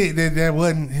could see it that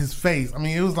wasn't his face. I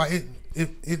mean, it was like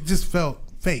it just felt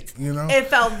fake, you know. It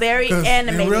felt very 'Cause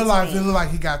animated. in real life, to it me. looked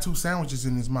like he got two sandwiches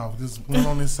in his mouth. Just one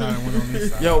on this side and one on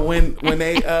this side. Yo, when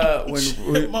they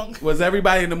when was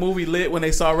everybody in the movie lit when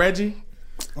they saw Reggie?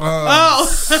 Oh,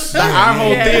 Our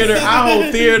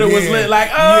whole theater was Yeah. lit like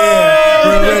Yeah,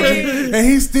 oh. Reggie. And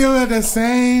he still had the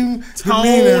same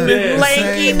demeanor, and the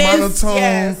same lankiness, monotone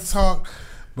yes. talk.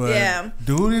 But Yeah.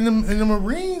 dude in the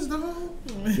Marines, though.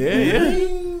 Yeah.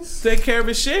 Marines. Take care of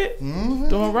his shit.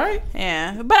 Doing right.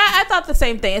 Yeah, but I thought the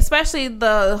same thing, especially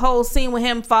the whole scene with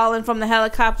him falling from the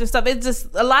helicopter and stuff. It just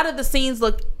a lot of the scenes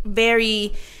look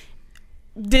very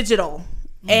digital,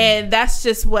 and that's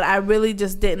just what I really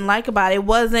just didn't like about it. It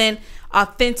wasn't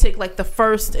authentic like the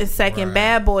first and second Right.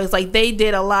 Bad Boys. Like they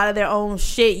did a lot of their own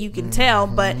shit. You can tell,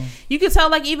 but you can tell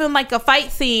like even like a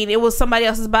fight scene, it was somebody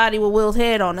else's body with Will's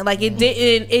head on it. Like it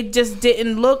didn't. It just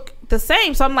didn't look the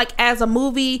same. So I'm like, as a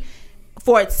movie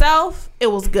for itself, it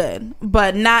was good,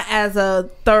 but not as a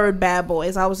third Bad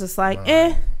Boys. I was just like,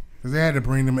 Because they had to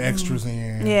bring them extras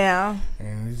in. yeah.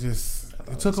 And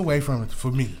it took away from it for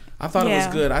me. I thought it Yeah.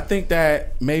 was good. I think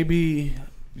that maybe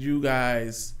you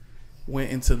guys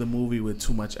went into the movie with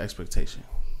too much expectation.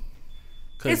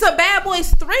 'Cause It's a Bad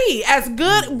Boys 3, as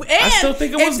good, and I still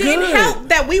think it was didn't good. help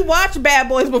that we watched Bad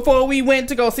Boys before we went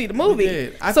to go see the movie.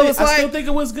 did. I So it's like, still think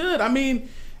it was good. I mean,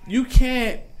 you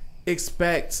can't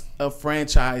expect a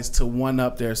franchise to one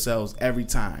up themselves every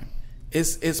time.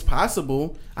 It's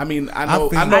possible. I mean, I know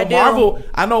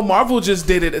do. Marvel just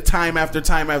did it time after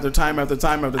time after time after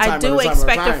time after time. I do after time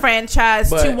expect after a time. franchise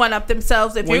to But one up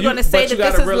themselves. If when you're you- going to say but you that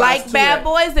this gotta is realize, like too, Bad that-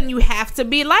 Boys, then you have to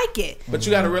be like it. But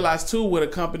you got to realize too, with a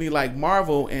company like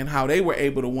Marvel and how they were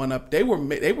able to one up, they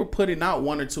were putting out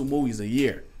 1 or 2 movies a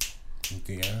year,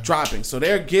 Yeah. dropping. So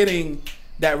they're getting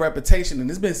that reputation, and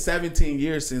it's been 17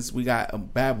 years since we got a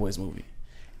Bad Boys movie,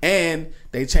 and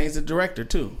they changed the director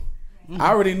too. I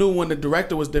already knew when the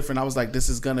director was different. I was like, this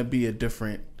is gonna be a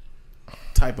different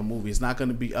type of movie. It's not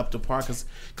gonna be up to par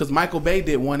because Michael Bay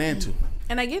did 1 and 2.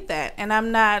 And I get that, and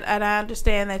I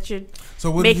understand that you're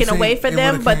So what making a way for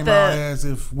them, but came the out as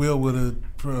if Will would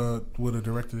have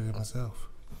directed it himself.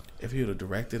 If he would have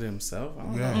directed it himself, I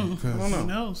don't know. Yeah, because who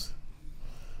knows?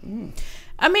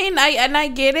 I mean, I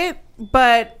get it,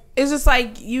 but it's just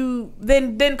like you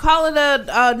then call it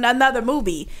another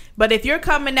movie. But if you're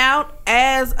coming out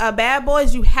as a Bad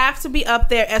Boys, you have to be up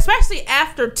there, especially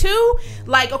after 2.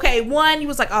 Like, okay, 1 you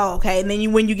was like, oh, okay, and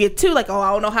then when you get 2, like, oh,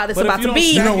 I don't know how this But if about you to don't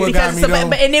be You know what because got me,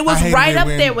 though? and it was I hated right it up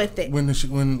when- there with it. when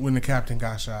the captain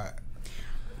got shot.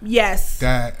 Yes.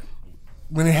 That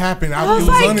when it happened, I it was was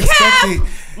like,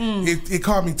 unexpected. It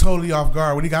caught me totally off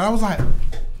guard when he got. I was like,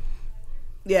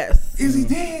 Yes. "Is he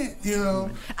dead?" You know,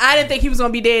 I didn't think he was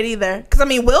gonna be dead either. Because I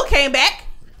mean, Will came back.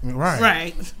 right?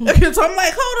 Right. So I'm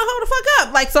like, hold the fuck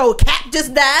up. Like, so Cap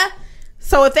just died.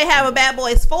 So if they have a Bad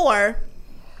Boys 4,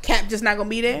 Cap just not gonna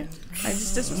be there. Like,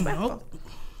 just disrespectful.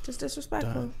 Just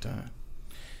disrespectful. Dun.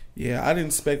 Yeah, I didn't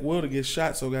expect Will to get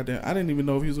shot so goddamn. I didn't even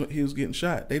know if he was getting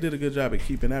shot. They did a good job at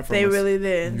keeping that from us. They really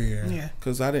did. Yeah.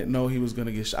 Because I didn't know he was going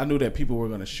to get shot. I knew that people were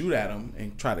going to shoot at him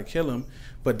and try to kill him.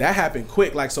 But that happened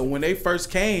quick. Like, so when they first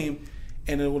came,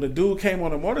 and then when the dude came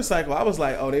on a motorcycle, I was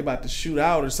like, oh, they about to shoot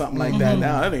out or something like that.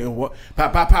 Now, that nigga, pow,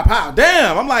 pow, pow, pow.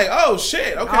 Damn. I'm like, oh,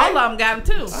 shit. Okay. All of them got him,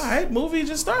 too. All right. Movie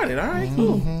just started. All right,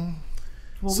 cool.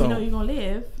 Well, So- we know you're going to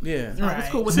live. Yeah. So it's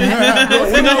cool with that.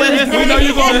 we know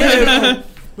you're going to live.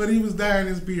 But he was dyeing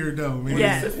his beard though, man.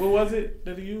 Yeah. What was it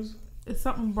that he used? It's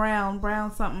something brown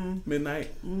something. Midnight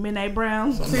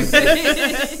Brown. something like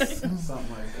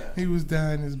that. He was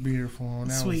dyeing his beard for him.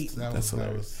 That Sweet. Was,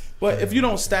 that was. But if you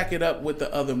don't stack it up with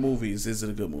the other movies, is it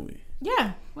a good movie?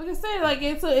 Yeah, like I said, like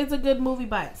it's a good movie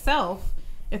by itself.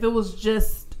 If it was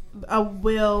just a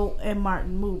Will and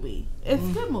Martin movie, it's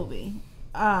a good movie.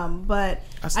 But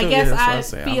I guess I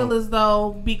feel as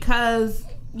though because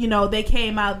they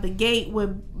came out the gate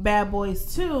with Bad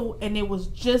Boys 2 and it was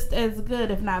just as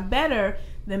good, if not better,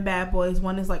 than Bad Boys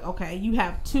 1. It's like, okay, you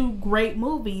have two great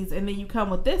movies and then you come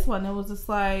with this one. It was just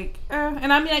like,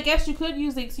 and I mean, I guess you could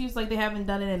use the excuse like they haven't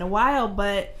done it in a while,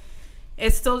 but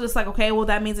it's still just like, okay, well,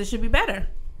 that means it should be better.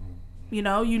 You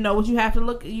know what you have to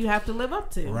live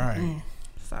up to. Right.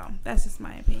 So that's just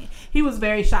my opinion. He was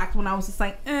very shocked when I was just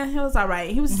like, it was all right.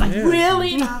 He was just like,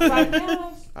 really? And I was like,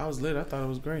 yeah. I was lit. I thought it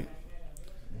was great.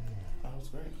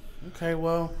 Okay,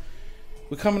 well,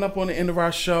 we're coming up on the end of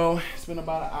our show. It's been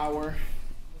about an hour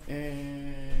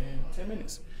and 10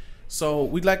 minutes. So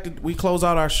we close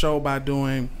out our show by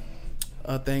doing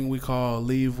a thing we call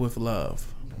Leave with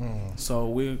Love. So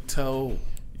we tell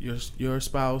your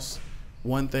spouse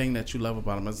one thing that you love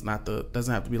about them. It's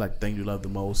doesn't have to be like the thing you love the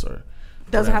most or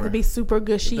doesn't have whatever. to be super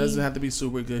gushy. It doesn't have to be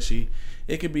super gushy.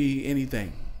 It could be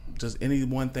anything. Just any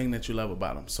one thing that you love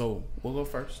about them. So we'll go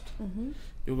first.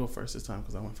 You'll go first this time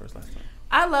because I went first last time.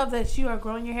 I love that you are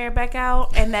growing your hair back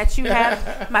out and that you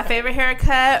have my favorite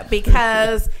haircut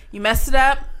because you messed it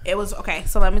up. It was okay.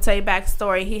 So let me tell you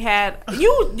backstory. He had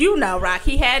Rock.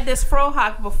 He had this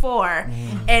frohawk before,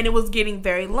 and it was getting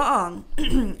very long,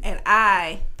 and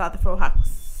I thought the frohawk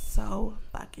was so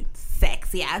fucking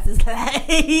sexy. I was just like,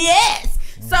 yes.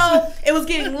 So it was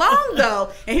getting long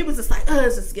though, and he was just like,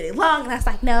 it's just getting long, and I was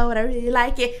like, no, but I really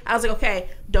like it. I was like, okay,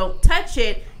 don't touch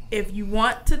it. If you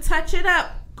want to touch it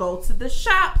up, go to the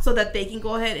shop so that they can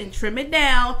go ahead and trim it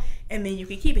down, and then you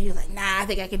can keep it. He was like, nah, I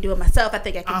think I can do it myself.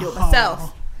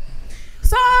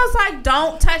 So I was like,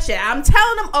 don't touch it. I'm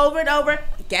telling them over and over.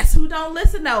 Guess who don't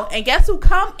listen though? And guess who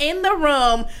come in the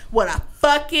room with a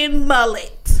fucking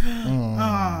mullet?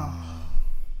 I'm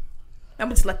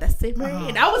gonna just let that simmer.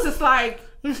 And I was just like,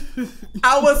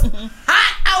 I was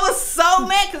hot. I was so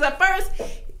mad because at first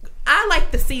I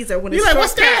like the Caesar when it's like, short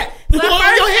what's that? So at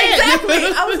first, Your head. exactly.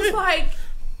 I was just like,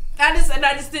 I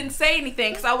just didn't say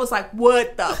anything because I was like,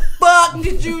 what the fuck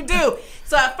did you do?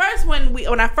 So at first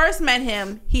when I first met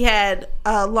him, he had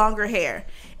longer hair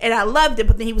and I loved it,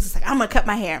 but then he was just like, I'm gonna cut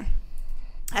my hair.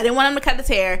 I didn't want him to cut his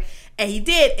hair, and he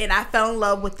did, and I fell in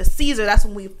love with the Caesar. That's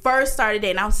when we first started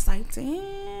dating. I was just like,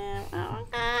 damn,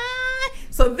 okay.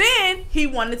 So then he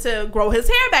wanted to grow his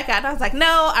hair back out. And I was like,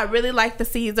 no, I really like the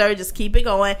Caesar. Just keep it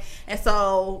going. And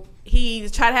so he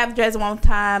tried to have dreads one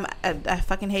time. I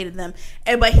fucking hated them.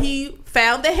 But he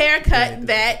found the haircut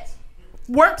that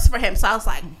works for him. So I was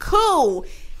like, cool,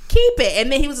 keep it.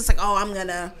 And then he was just like, oh, I'm going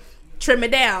to trim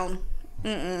it down.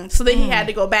 So then he had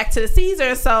to go back to the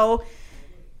Caesar. So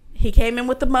he came in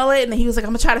with the mullet, and then he was like,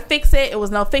 I'm going to try to fix it. It was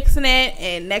no fixing it.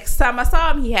 And next time I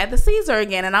saw him, he had the Caesar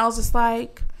again. And I was just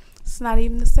like, it's not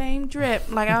even the same drip.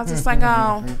 Like, I was just like,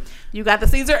 oh, you got the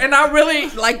Caesar? And I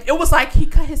really, like, it was like he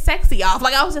cut his sexy off.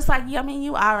 Like, I was just like, yeah, I mean,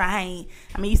 you all right.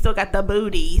 I mean, you still got the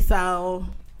booty, so.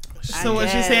 So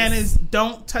what you're saying is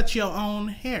don't touch your own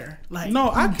hair. Like,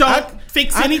 no, I don't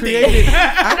fix anything.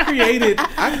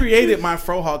 I created my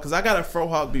frohawk because I got a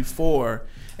frohawk before,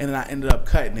 and then I ended up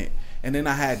cutting it. And then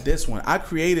I had this one. I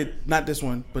created, not this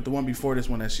one, but the one before this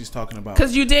one that she's talking about.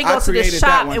 Because you did go to the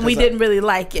shop and we didn't really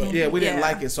like it. Yeah, we didn't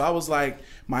like it. So I was like,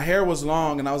 my hair was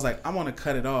long, and I was like, I want to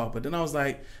cut it off. But then I was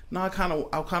like, no, I kind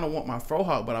of want my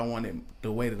frohawk, but I want it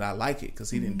the way that I like it because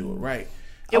he didn't do it right.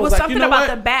 It was like, something about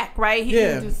the back, right?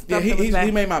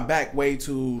 He made my back way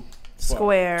too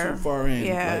square, too far in.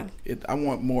 Yeah, I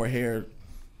want more hair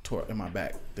in my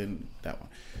back than that one.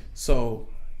 So.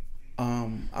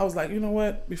 I was like, you know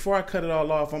what? Before I cut it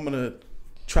all off, I'm gonna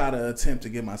try to attempt to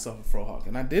give myself a frohawk,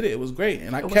 and I did it. It was great,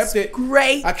 and I kept it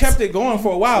going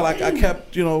for a while. Like I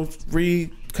kept,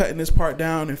 cutting this part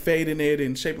down and fading it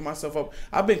and shaping myself up.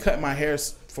 I've been cutting my hair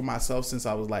for myself since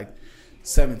I was like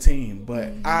 17,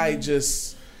 but I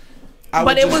just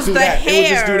But it was the hair. It would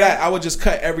just do that. I would just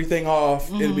cut everything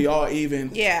off. It'd be all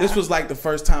even. Yeah. This was like the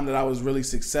first time that I was really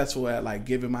successful at like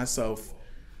giving myself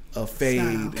a fade.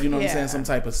 Style. You know what I'm saying? Some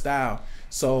type of style.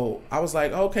 So I was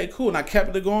like, okay, cool. And I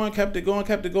kept it going.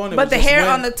 But the hair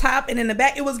on the top and in the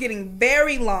back, it was getting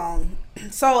very long.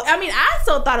 So, I mean, I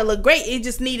still thought it looked great. It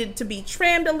just needed to be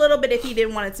trimmed a little bit if he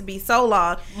didn't want it to be so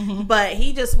long. But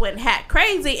he just went hat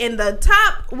crazy. And the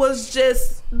top was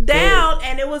just down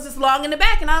and it was just long in the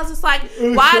back. And I was just like,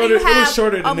 why do you have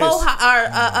a mohawk or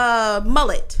a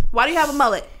mullet? Why do you have a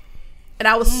mullet? And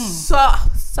I was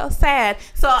so sad.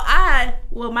 So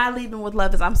my leaving with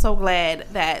love is I'm so glad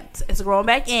that it's growing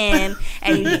back in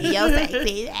and you get your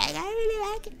sexy. I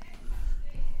really like it.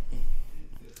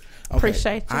 Okay.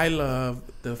 Appreciate you. I love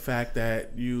the fact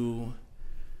that you,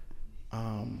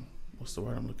 what's the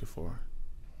word I'm looking for?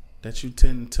 That you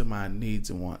tend to my needs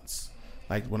and wants.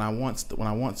 Like when I want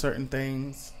certain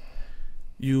things,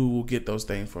 you will get those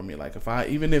things for me. Like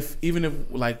even if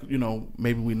like, you know,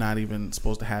 maybe we're not even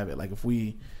supposed to have it. Like if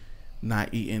we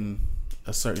not eating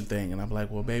a certain thing and I'm like,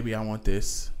 well, baby, I want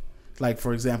this. Like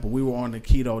for example, we were on the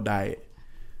keto diet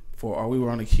we were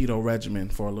on a keto regimen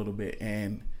for a little bit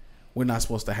and we're not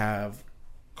supposed to have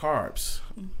carbs.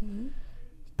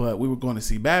 But we were going to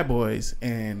see Bad Boys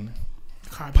and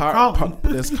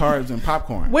there's carbs and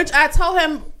popcorn. Which I told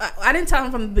him, I didn't tell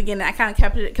him from the beginning. I kind of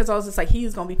kept it because I was just like, he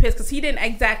was going to be pissed because he didn't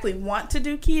exactly want to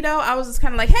do keto. I was just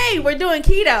kind of like, hey, we're doing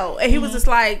keto. And he was just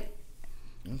like,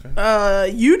 okay.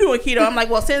 You doing keto? I'm like,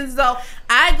 well, since though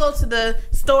I go to the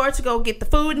store to go get the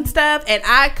food and stuff and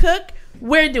I cook,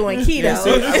 we're doing keto. Yeah,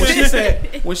 so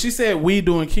when she said we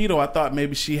doing keto, I thought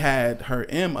maybe she had her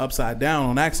M upside down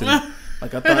on accident.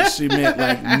 Like I thought she meant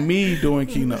like me doing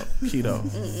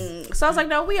keto. So I was like,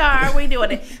 no, we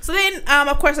doing it. So then,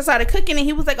 of course, I started cooking, and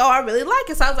he was like, oh, I really like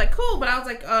it. So I was like, cool. But I was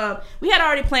like, we had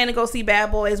already planned to go see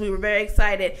Bad Boys. We were very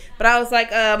excited. But I was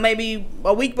like, maybe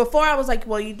a week before, I was like,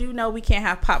 well, you do know we can't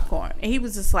have popcorn. And he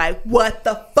was just like, what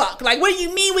the fuck? Like, what do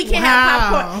you mean we can't have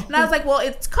popcorn? And I was like, well,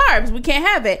 it's carbs. We can't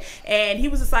have it. And he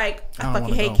was just like, I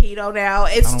fucking hate keto now.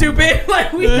 It's stupid.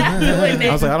 Like, we're not doing it.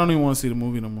 I was like, I don't even want to see the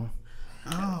movie no more.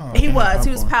 Oh, he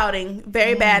was pouting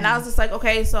very bad, and I was just like,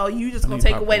 okay, so you just gonna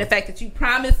take away the fact that you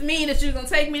promised me that you're gonna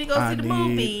take me to go see the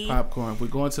movie. Popcorn. If we're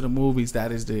going to the movies,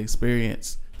 that is the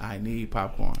experience. I need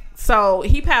popcorn. So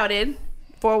he pouted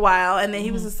for a while, and then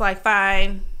he was just like,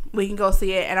 fine, we can go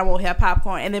see it, and I won't have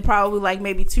popcorn. And then probably like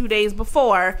maybe 2 days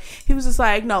before, he was just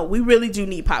like, no, we really do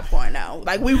need popcorn now.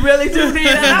 Like, we really do need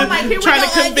it. And I'm like, here we go to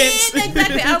convince. Again.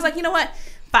 Exactly. I was like, you know what?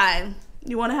 Fine.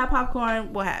 You want to have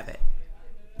popcorn? We'll have it.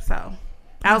 So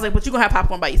I was like, but you gonna have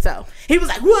popcorn by yourself. He was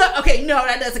like, what? Okay, no,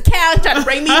 that doesn't count. He's trying to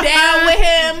bring me down with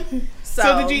him.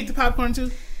 So did you eat the popcorn too?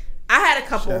 I had a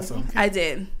couple. I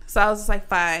did. So I was just like,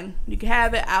 fine, you can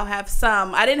have it. I'll have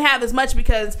some. I didn't have as much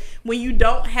because when you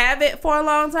don't have it for a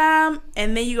long time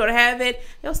and then you go to have it,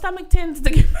 your stomach tends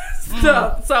to get messed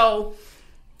up. So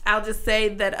I'll just say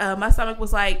that my stomach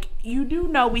was like, you do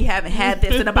know we haven't had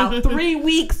this in about 3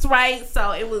 weeks, right?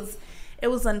 So it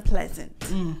was unpleasant.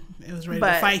 It was ready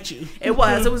to fight you. It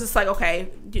was. It was just like, okay,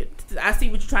 I see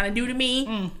what you're trying to do to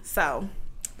me. So,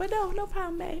 but no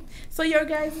problem, babe. So your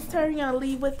guys' turn. You're gonna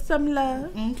leave with some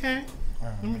love. Okay.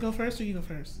 Let me go first, or you go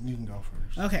first? You can go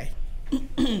first. Okay.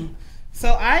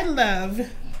 So I love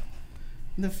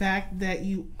the fact that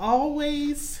you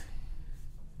always,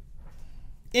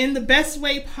 in the best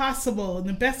way possible, in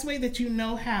the best way that you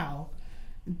know how,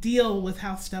 deal with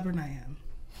how stubborn I am.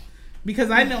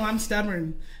 Because I know I'm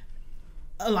stubborn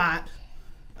a lot.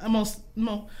 A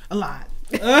lot.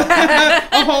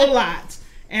 A whole lot.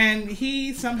 And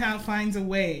he somehow finds a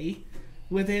way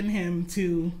within him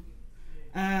to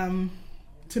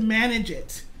manage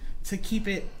it, to keep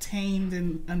it tamed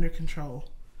and under control.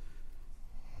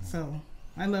 So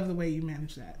I love the way you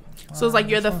manage that. So it's like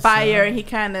you're the fire and he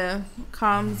kind of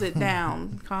calms it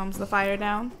down, calms the fire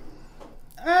down.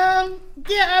 Yeah,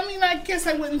 I mean, I guess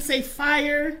I wouldn't say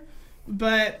fire,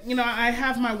 but you know, I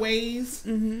have my ways,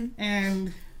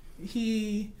 and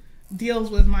he deals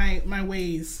with my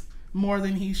ways more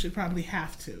than he should probably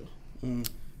have to.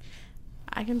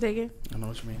 I can dig it. I know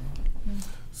what you mean.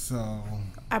 So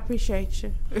I appreciate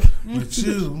you. With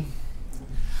you,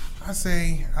 I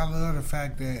say I love the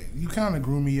fact that you kind of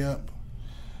grew me up.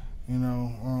 You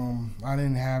know, I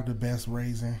didn't have the best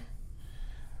raising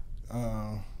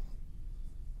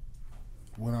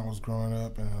when I was growing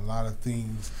up, and a lot of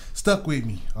things stuck with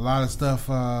me. A lot of stuff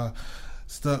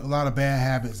stuck, a lot of bad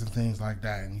habits and things like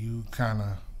that. And you kind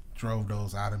of drove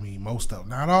those out of me. Most of them,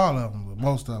 not all of them, but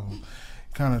most of them,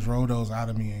 kind of drove those out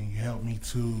of me, and you helped me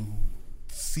to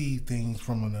see things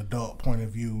from an adult point of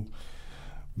view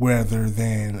rather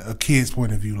than a kid's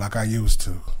point of view like I used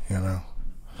to, you know.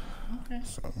 Okay.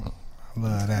 So, I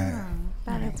love that.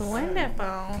 That is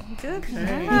wonderful. Good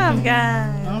job,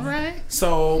 guys. All right.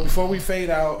 So before we fade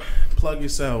out, plug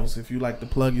yourselves. If you like to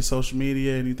plug your social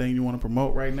media, anything you want to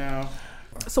promote right now.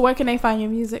 So where can they find your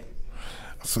music?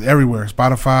 So everywhere,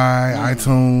 Spotify,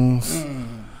 iTunes.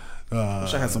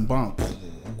 Wish I had some bump.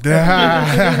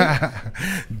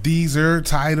 Deezer,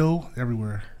 Tidal,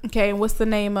 everywhere. Okay, and what's the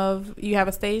name of, you have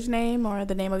a stage name or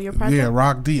the name of your project? Yeah,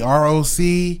 Rock D,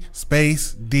 ROC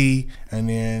space D, and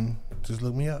then just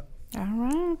look me up. All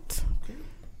right.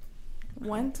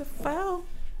 1 to 4. All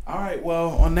right, well,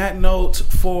 on that note,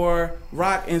 for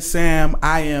Rock and Sam,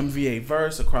 I am VA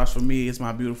Verse. Across from me is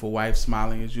my beautiful wife,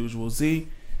 smiling as usual, Z.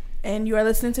 And you are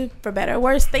listening to For Better or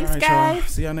Worse. Thanks, All right, guys. y'all.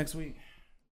 See y'all next week.